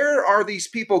 Where are these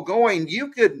people going? You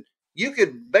could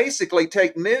basically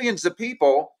take millions of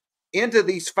people into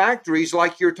these factories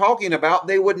like you're talking about.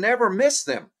 They would never miss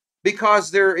them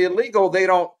because they're illegal.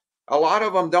 A lot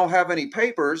of them don't have any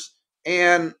papers.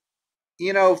 And,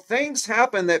 things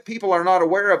happen that people are not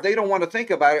aware of. They don't want to think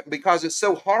about it because it's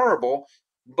so horrible.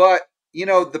 But,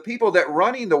 the people that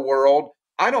running the world,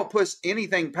 I don't put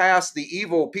anything past the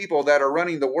evil people that are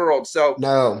running the world. So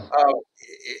No.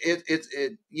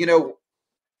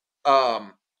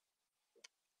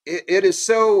 It is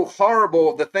so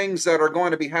horrible, the things that are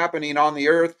going to be happening on the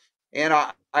earth. And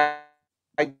I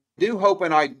do hope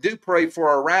and I do pray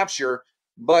for a rapture.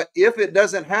 But if it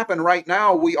doesn't happen right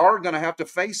now, we are going to have to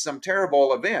face some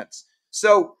terrible events.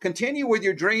 So continue with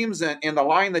your dreams and the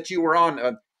line that you were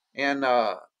on.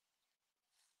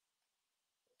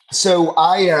 So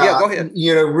I, yeah, go ahead.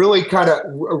 really kind of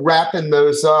wrapping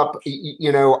those up,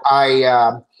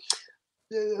 the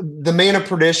man of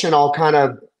perdition, I'll kind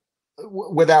of,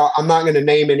 I'm not going to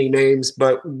name any names,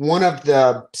 but one of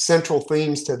the central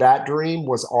themes to that dream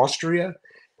was Austria.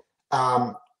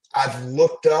 I've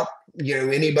looked up,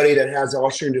 anybody that has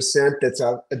Austrian descent that's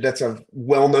a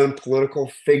well-known political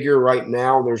figure right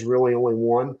now. There's really only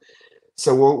one.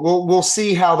 So we'll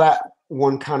see how that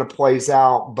one kind of plays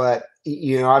out. But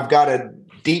I've got a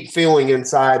deep feeling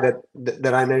inside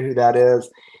that I know who that is.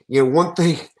 One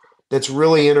thing that's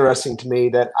really interesting to me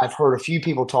that I've heard a few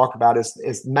people talk about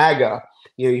is MAGA.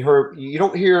 You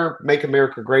don't hear "Make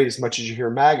America Great" as much as you hear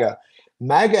MAGA.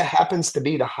 MAGA happens to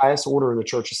be the highest order in the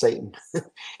Church of Satan,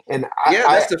 and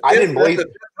I didn't believe that's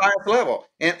the highest level.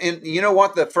 And you know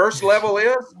what the first level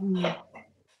is?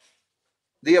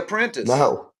 The Apprentice.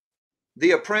 No.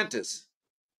 The Apprentice.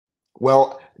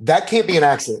 Well, that can't be an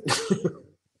accident.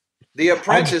 The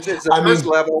Apprentice is the first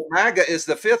level. MAGA is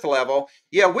the fifth level.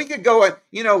 Yeah, we could go and,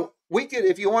 we could,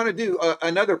 if you want to do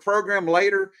another program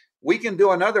later, we can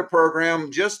do another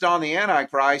program just on the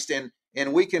Antichrist and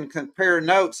we can compare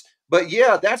notes. But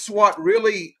yeah, that's what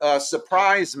really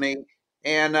surprised me.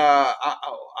 And I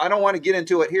don't want to get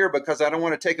into it here because I don't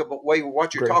want to take away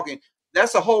what you're talking.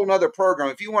 That's a whole nother program.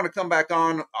 If you want to come back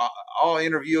on, I'll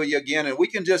interview you again and we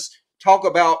can just talk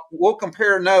about, we'll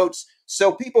compare notes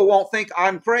so people won't think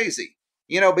I'm crazy,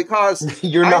 because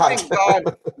you're not. I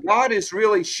think God is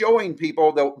really showing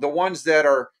people the ones that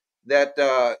are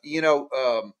the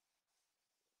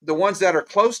ones that are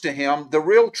close to him, the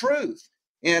real truth.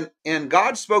 And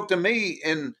God spoke to me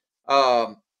in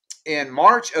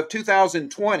March of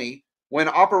 2020 when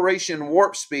Operation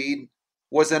Warp Speed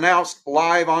was announced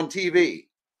live on TV.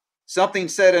 Something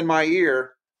said in my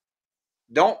ear,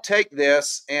 "Don't take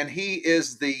this," and he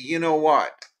is the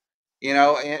what. And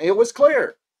it was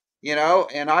clear,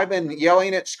 and I've been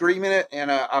yelling it, screaming it,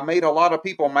 and I made a lot of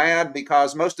people mad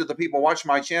because most of the people watch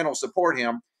my channel support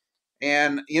him.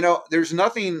 And, there's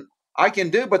nothing I can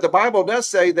do, but the Bible does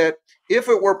say that if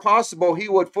it were possible, he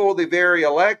would fool the very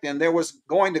elect, and there was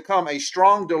going to come a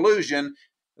strong delusion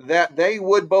that they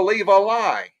would believe a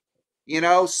lie,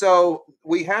 so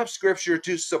we have scripture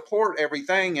to support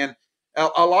everything. And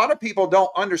a lot of people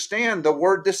don't understand the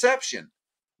word deception.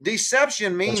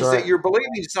 Deception means that you're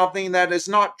believing something that is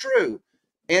not true.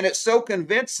 And it's so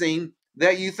convincing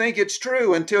that you think it's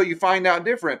true until you find out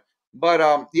different.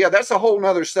 But yeah, that's a whole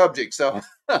nother subject. So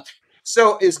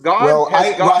so is God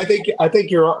I think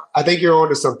you're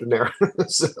onto something there.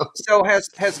 So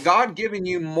has God given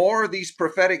you more of these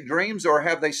prophetic dreams, or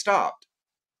have they stopped?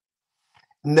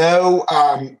 No.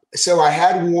 So I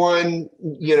had one,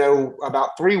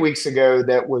 about 3 weeks ago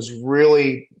that was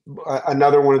really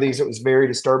another one of these that was very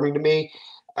disturbing to me.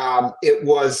 It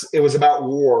was about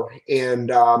war,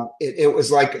 and it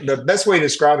was like, the best way to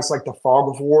describe it's like the fog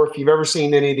of war. If you've ever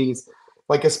seen any of these,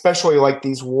 like especially like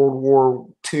these World War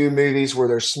II movies where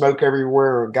there's smoke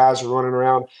everywhere and guys are running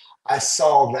around, I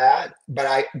saw that.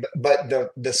 But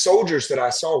the soldiers that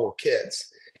I saw were kids.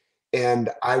 And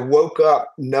I woke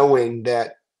up knowing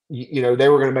that, they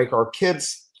were going to make our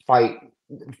kids fight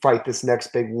this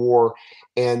next big war.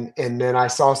 And then I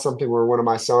saw something where one of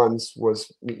my sons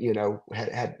was,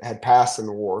 had passed in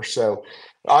the war. So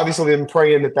obviously I'm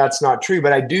praying that that's not true,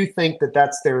 but I do think that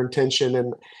that's their intention.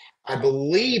 And I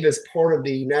believe as part of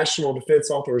the National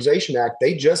Defense Authorization Act,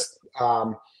 they just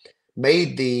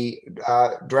made the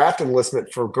draft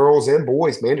enlistment for girls and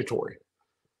boys mandatory.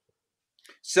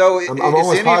 So I'm is almost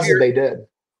any of positive they did.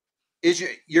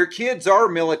 your kids are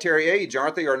military age,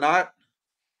 aren't they, or not?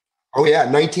 Oh yeah,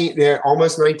 19, yeah,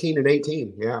 almost 19 and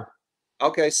 18. Yeah.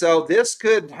 Okay, so this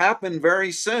could happen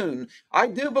very soon. I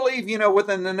do believe,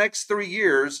 within the next 3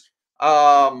 years.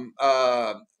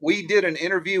 We did an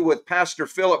interview with Pastor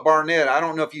Philip Barnett. I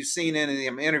don't know if you've seen any of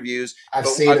them interviews, I've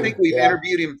but seen I think him. we've Yeah.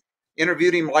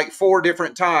 interviewed him like 4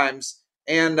 different times,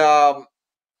 and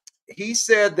he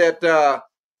said that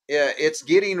it's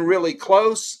getting really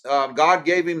close. God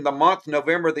gave him the month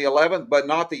November the 11th, but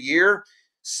not the year.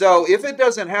 So if it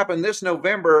doesn't happen this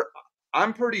November,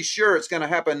 I'm pretty sure it's going to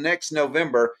happen next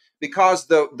November, because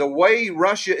the way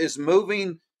Russia is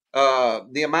moving,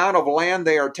 the amount of land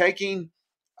they are taking,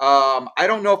 I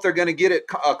don't know if they're going to get it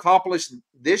accomplished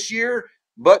this year,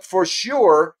 but for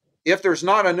sure, if there's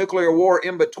not a nuclear war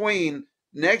in between,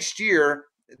 next year,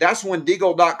 that's when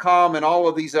Deagle.com and all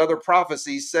of these other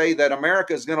prophecies say that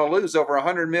America is going to lose over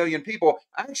 100 million people.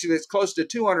 Actually, it's close to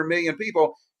 200 million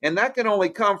people. And that can only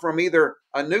come from either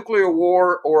a nuclear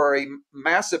war or a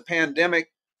massive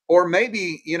pandemic, or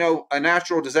maybe, a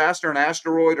natural disaster, an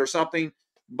asteroid or something.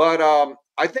 But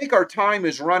I think our time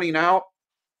is running out.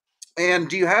 And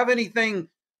do you have anything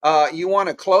you want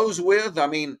to close with? I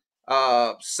mean,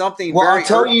 something Well, I'll very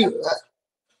tell urgent. you,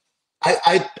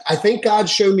 I think God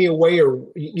showed me a way, or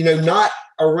not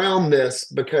around this,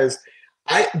 because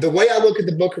the way I look at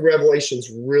the book of Revelation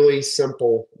is really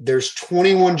simple. There's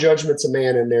 21 judgments of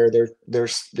man in there.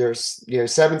 There's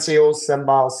 7 seals, 7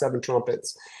 vials, 7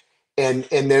 trumpets. And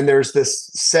then there's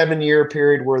this 7-year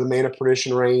period where the man of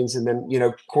perdition reigns. And then,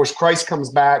 of course, Christ comes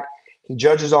back. He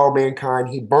judges all mankind.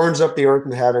 He burns up the earth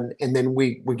and heaven. And then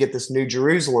we get this new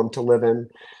Jerusalem to live in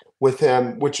with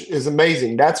him, which is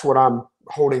amazing. That's what I'm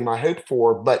holding my hope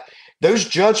for. But those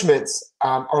judgments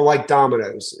are like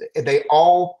dominoes. They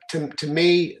all, to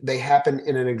me, they happen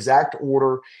in an exact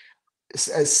order.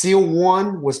 Seal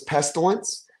 1 was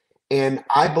pestilence. And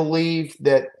I believe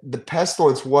that the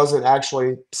pestilence wasn't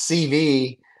actually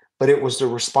CV, but it was the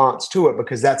response to it,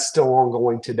 because that's still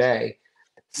ongoing today.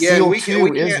 Yeah, and Seal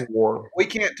 2 is war. we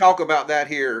can't talk about that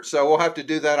here, so we'll have to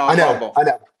do that I on know, mobile. I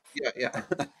know. Yeah, yeah.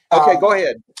 Okay, Um, go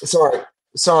ahead. sorry,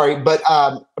 sorry, but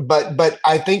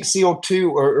I think Seal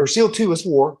 2, or Seal 2 is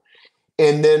war,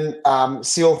 and then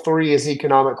Seal 3 is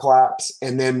economic collapse,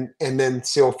 and then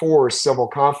Seal 4 is civil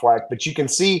conflict. But you can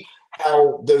see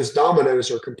how those dominoes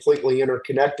are completely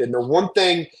interconnected. And the one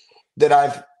thing that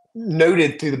I've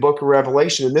noted through the book of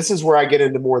Revelation, and this is where I get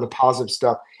into more of the positive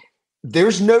stuff,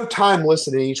 there's no time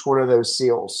listed in each one of those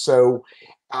seals. So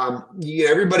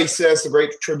everybody says the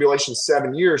Great Tribulation is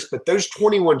 7 years, but those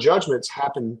 21 judgments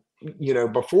happen,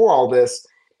 before all this.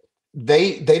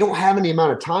 They don't have any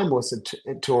amount of time listed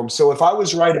to them. So if I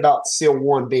was right about Seal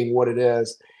 1 being what it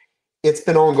is, it's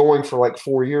been ongoing for like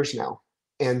 4 years now.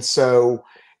 And so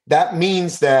that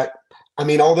means that, I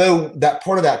mean, although that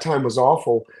part of that time was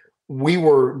awful, we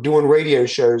were doing radio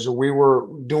shows, or we were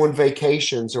doing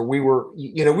vacations, or we were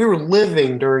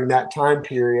living during that time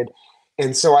period.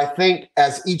 And so I think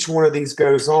as each one of these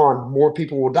goes on, more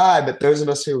people will die, but those of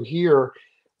us who are here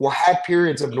will have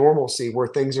periods of normalcy where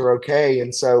things are okay.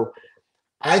 And so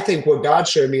I think what God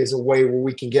showed me is a way where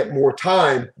we can get more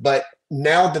time, but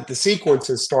now that the sequence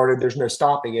has started, there's no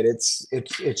stopping it. It's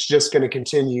just going to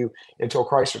continue until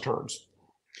Christ returns.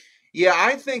 Yeah,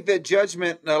 I think that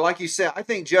judgment, like you said, I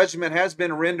think judgment has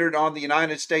been rendered on the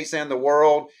United States and the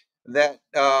world. That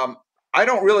I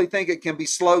don't really think it can be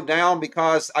slowed down,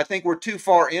 because I think we're too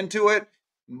far into it.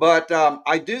 But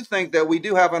I do think that we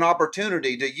do have an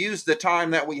opportunity to use the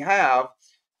time that we have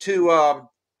to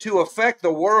affect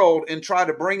the world and try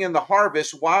to bring in the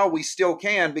harvest while we still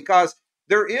can, because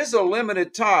there is a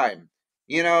limited time.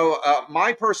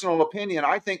 My personal opinion,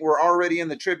 I think we're already in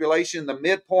the tribulation, the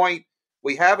midpoint.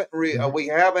 We haven't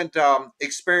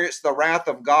experienced the wrath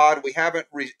of God. We haven't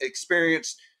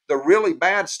experienced the really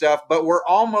bad stuff, but we're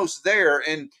almost there.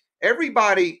 And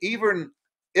everybody, even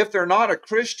if they're not a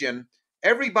Christian,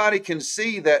 everybody can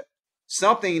see that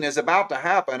something is about to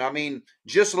happen. I mean,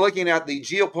 just looking at the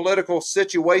geopolitical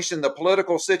situation, the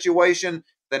political situation,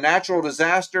 the natural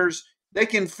disasters, they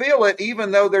can feel it,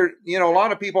 even though they're, a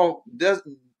lot of people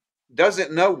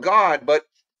doesn't know God. But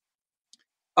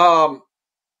um,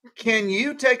 can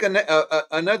you take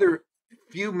another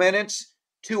few minutes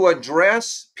to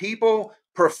address people,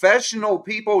 professional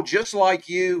people just like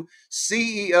you,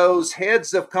 CEOs,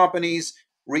 heads of companies,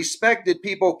 respected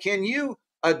people? Can you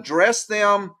address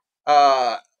them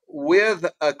with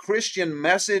a Christian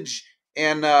message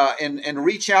and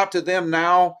reach out to them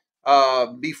now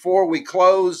before we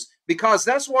close? Because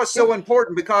that's what's Yeah, so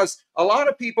important. Because a lot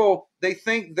of people, they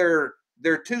think they're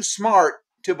too smart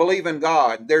to believe in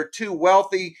God. They're too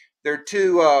wealthy. Their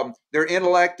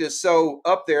intellect is so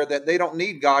up there that they don't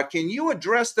need God. Can you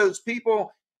address those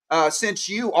people since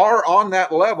you are on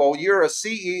that level? You're a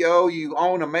CEO. You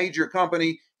own a major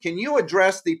company. Can you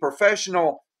address the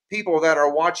professional people that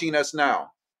are watching us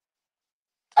now?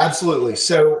 absolutely.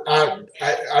 So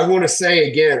I want to say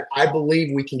again, I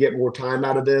believe we can get more time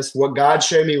out of this. What God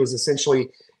showed me was essentially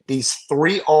these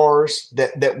three R's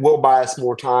that will buy us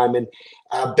more time. And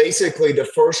basically, the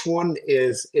first one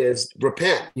is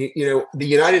repent. You know, the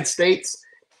United States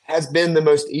has been the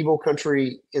most evil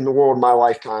country in the world in my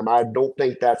lifetime. I don't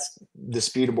think that's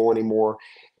disputable anymore.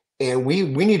 And we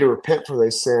need to repent for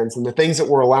those sins and the things that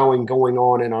we're allowing going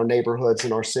on in our neighborhoods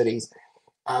and our cities.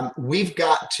 We've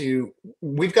got to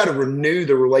renew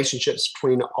the relationships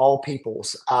between all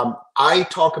peoples. I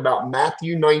talk about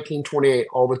Matthew 19:28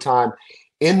 all the time.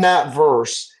 In that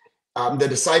verse, the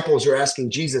disciples are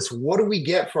asking Jesus, "What do we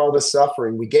get for all this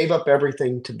suffering? We gave up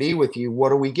everything to be with you. What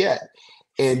do we get?"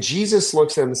 And Jesus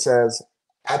looks at them and says,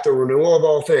 "At the renewal of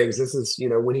all things," this is,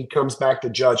 when he comes back to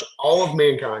judge all of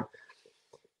mankind,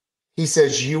 he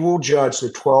says, "You will judge the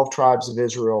 12 tribes of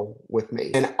Israel with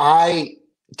me." And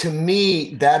to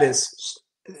me, that is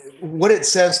what it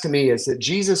says to me is that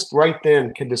Jesus right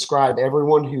then can describe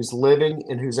everyone who's living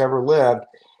and who's ever lived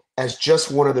as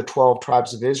just one of the 12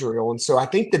 tribes of Israel. And so I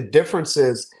think the difference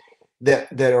is that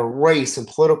are race and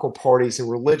political parties and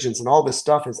religions and all this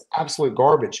stuff is absolute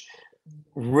garbage.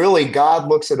 Really, God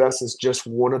looks at us as just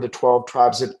one of the 12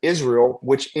 tribes of Israel,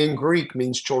 which in Greek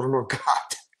means children of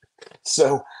God.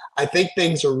 So I think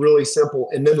things are really simple.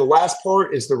 And then the last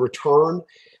part is the return.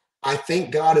 I think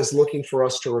God is looking for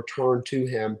us to return to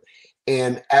him.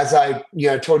 And as I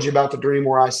told you about the dream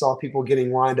where I saw people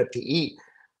getting lined up to eat,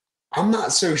 I'm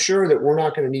not so sure that we're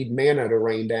not going to need manna to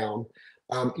rain down.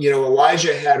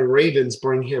 Elijah had ravens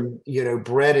bring him,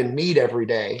 bread and meat every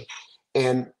day.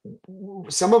 And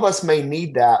some of us may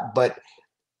need that, but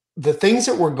the things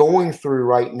that we're going through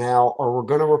right now are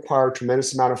going to require a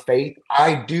tremendous amount of faith.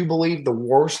 I do believe the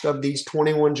worst of these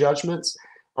 21 judgments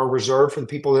are reserved for the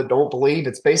people that don't believe.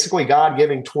 It's basically God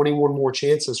giving 21 more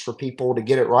chances for people to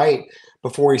get it right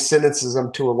before he sentences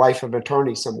them to a life of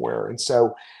eternity somewhere. And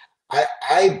so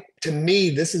to me,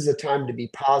 this is a time to be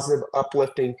positive,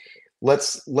 uplifting.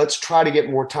 Let's try to get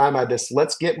more time out of this.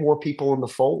 Let's get more people in the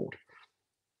fold.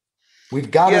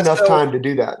 We've got Yeah. enough So time to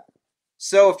do that.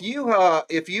 so if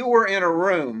you were in a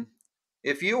room,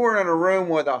 if you were in a room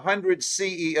with 100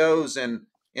 CEOs and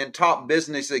top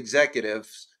business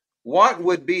executives, what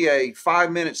would be a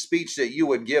 5 minute speech that you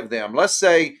would give them? Let's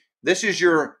say this is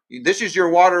your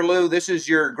Waterloo, this is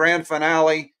your grand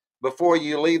finale before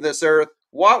you leave this earth.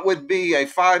 What would be a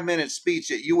 5 minute speech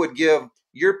that you would give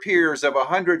your peers of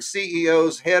 100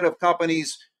 CEOs, head of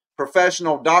companies,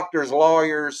 professional doctors,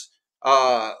 lawyers?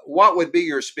 What would be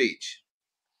your speech?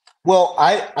 Well,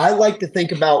 I like to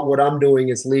think about what I'm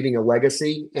doing as leaving a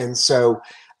legacy. And so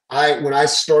when I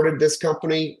started this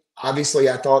company, obviously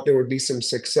I thought there would be some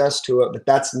success to it, but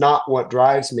that's not what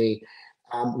drives me.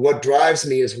 What drives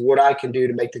me is what I can do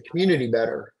to make the community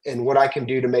better and what I can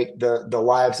do to make the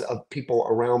lives of people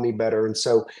around me better. And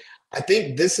so I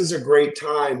think this is a great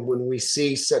time when we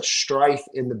see such strife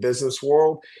in the business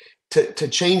world to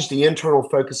change the internal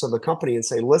focus of the company and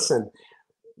say, listen,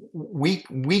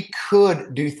 we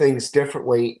could do things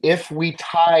differently if we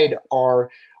tied our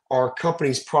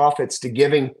company's profits to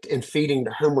giving and feeding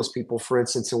to homeless people, for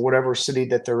instance, in whatever city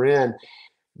that they're in.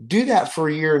 Do that for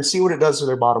a year and see what it does to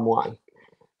their bottom line,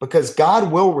 because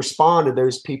God will respond to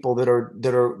those people that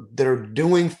are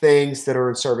doing things that are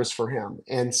in service for him.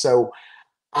 And so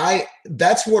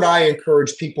that's what I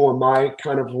encourage people in my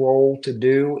kind of role to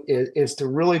do is to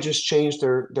really just change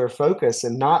their focus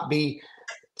and not be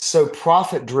so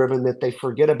profit driven that they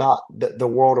forget about the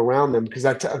world around them.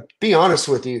 Because be honest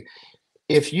with you,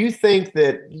 if you think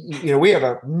that, we have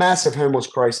a massive homeless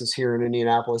crisis here in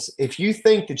Indianapolis. If you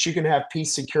think that you can have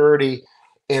peace, security,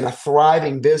 and a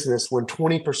thriving business when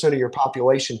 20% of your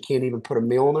population can't even put a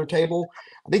meal on their table,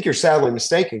 I think you're sadly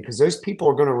mistaken, because those people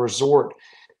are going to resort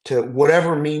to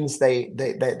whatever means they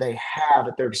have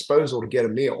at their disposal to get a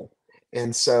meal.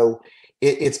 And so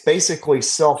it's basically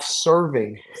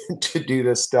self-serving to do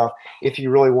this stuff if you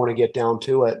really want to get down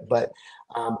to it. But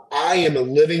I am a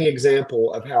living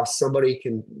example of how somebody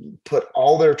can put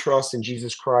all their trust in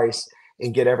Jesus Christ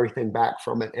and get everything back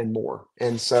from it and more.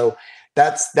 And so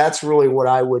that's really what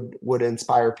I would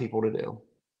inspire people to do.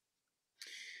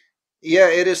 Yeah,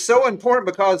 it is so important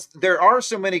because there are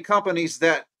so many companies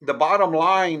that the bottom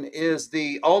line is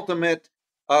the ultimate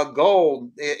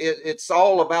goal. It's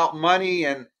all about money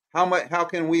and how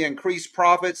can we increase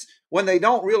profits when they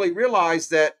don't really realize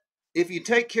that if you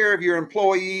take care of your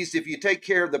employees, if you take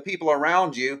care of the people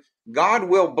around you, God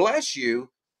will bless you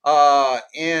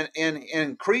and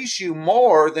increase you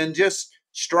more than just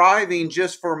striving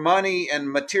just for money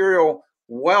and material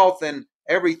wealth and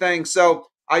everything. So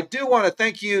I do want to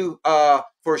thank you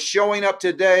for showing up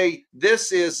today.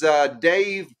 This is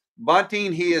Dave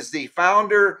Bunting. He is the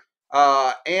founder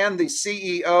and the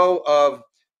CEO of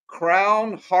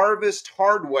Crown Harvest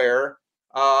Hardware,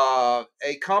 a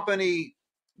company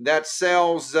that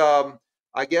sells,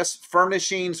 I guess,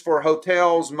 furnishings for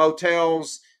hotels,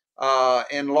 motels,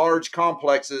 and large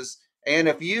complexes. And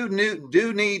if you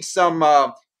do need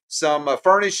some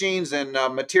furnishings and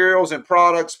materials and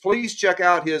products, please check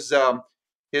out his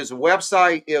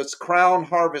website. Is Crown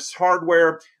Harvest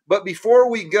Hardware. But before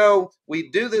we go, we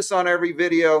do this on every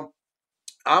video.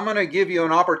 I'm going to give you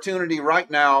an opportunity right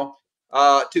now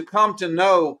to come to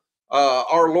know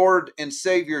our Lord and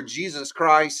Savior Jesus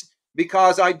Christ,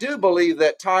 because I do believe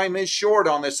that time is short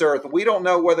on this earth. We don't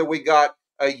know whether we got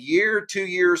a year, 2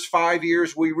 years, 5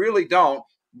 years. We really don't.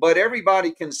 But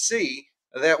everybody can see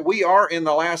that we are in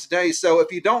the last days. So if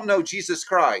you don't know Jesus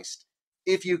Christ,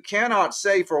 if you cannot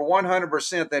say for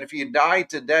 100% that if you died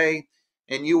today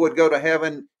and you would go to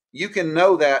heaven, you can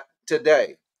know that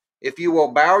today. If you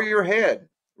will bow your head,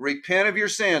 repent of your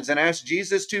sins, and ask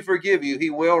Jesus to forgive you, he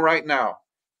will right now.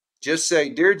 Just say,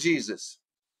 "Dear Jesus,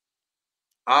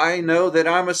 I know that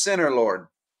I'm a sinner, Lord,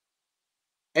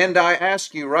 and I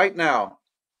ask you right now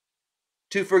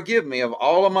to forgive me of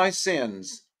all of my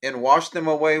sins and wash them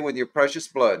away with your precious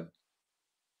blood.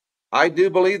 I do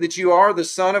believe that you are the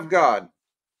Son of God,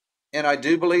 and I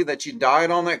do believe that you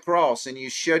died on that cross and you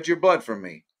shed your blood for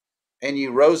me, and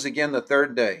you rose again the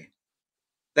third day.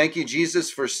 Thank you,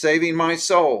 Jesus, for saving my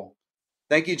soul.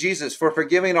 Thank you, Jesus, for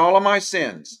forgiving all of my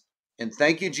sins. And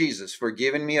thank you, Jesus, for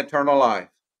giving me eternal life."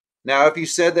 Now, if you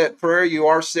said that prayer, you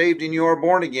are saved and you are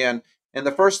born again. And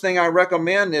the first thing I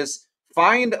recommend is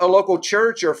find a local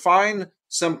church or find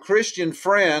some Christian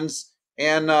friends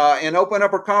and open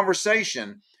up a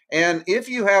conversation. And if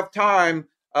you have time,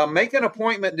 make an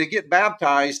appointment to get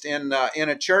baptized in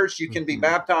a church. You can be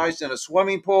baptized in a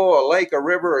swimming pool, a lake, a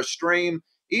river, a stream,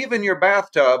 even your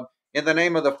bathtub, in the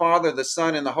name of the Father, the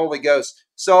Son, and the Holy Ghost.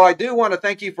 So I do want to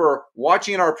thank you for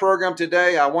watching our program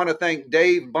today. I want to thank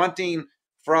Dave Bunting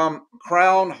from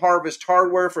Crown Harvest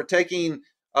Hardware for taking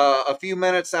a few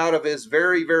minutes out of his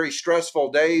very, very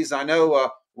stressful days. I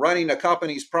know running a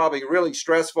company is probably really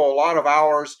stressful, a lot of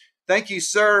hours. Thank you,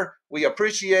 sir. We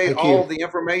appreciate Thank all you. of the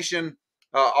information,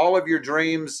 all of your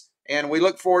dreams, and we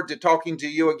look forward to talking to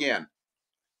you again.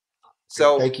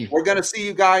 So Thank you. we're going to see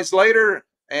you guys later,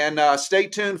 and stay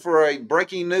tuned for a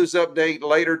breaking news update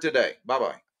later today.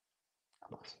 Bye-bye.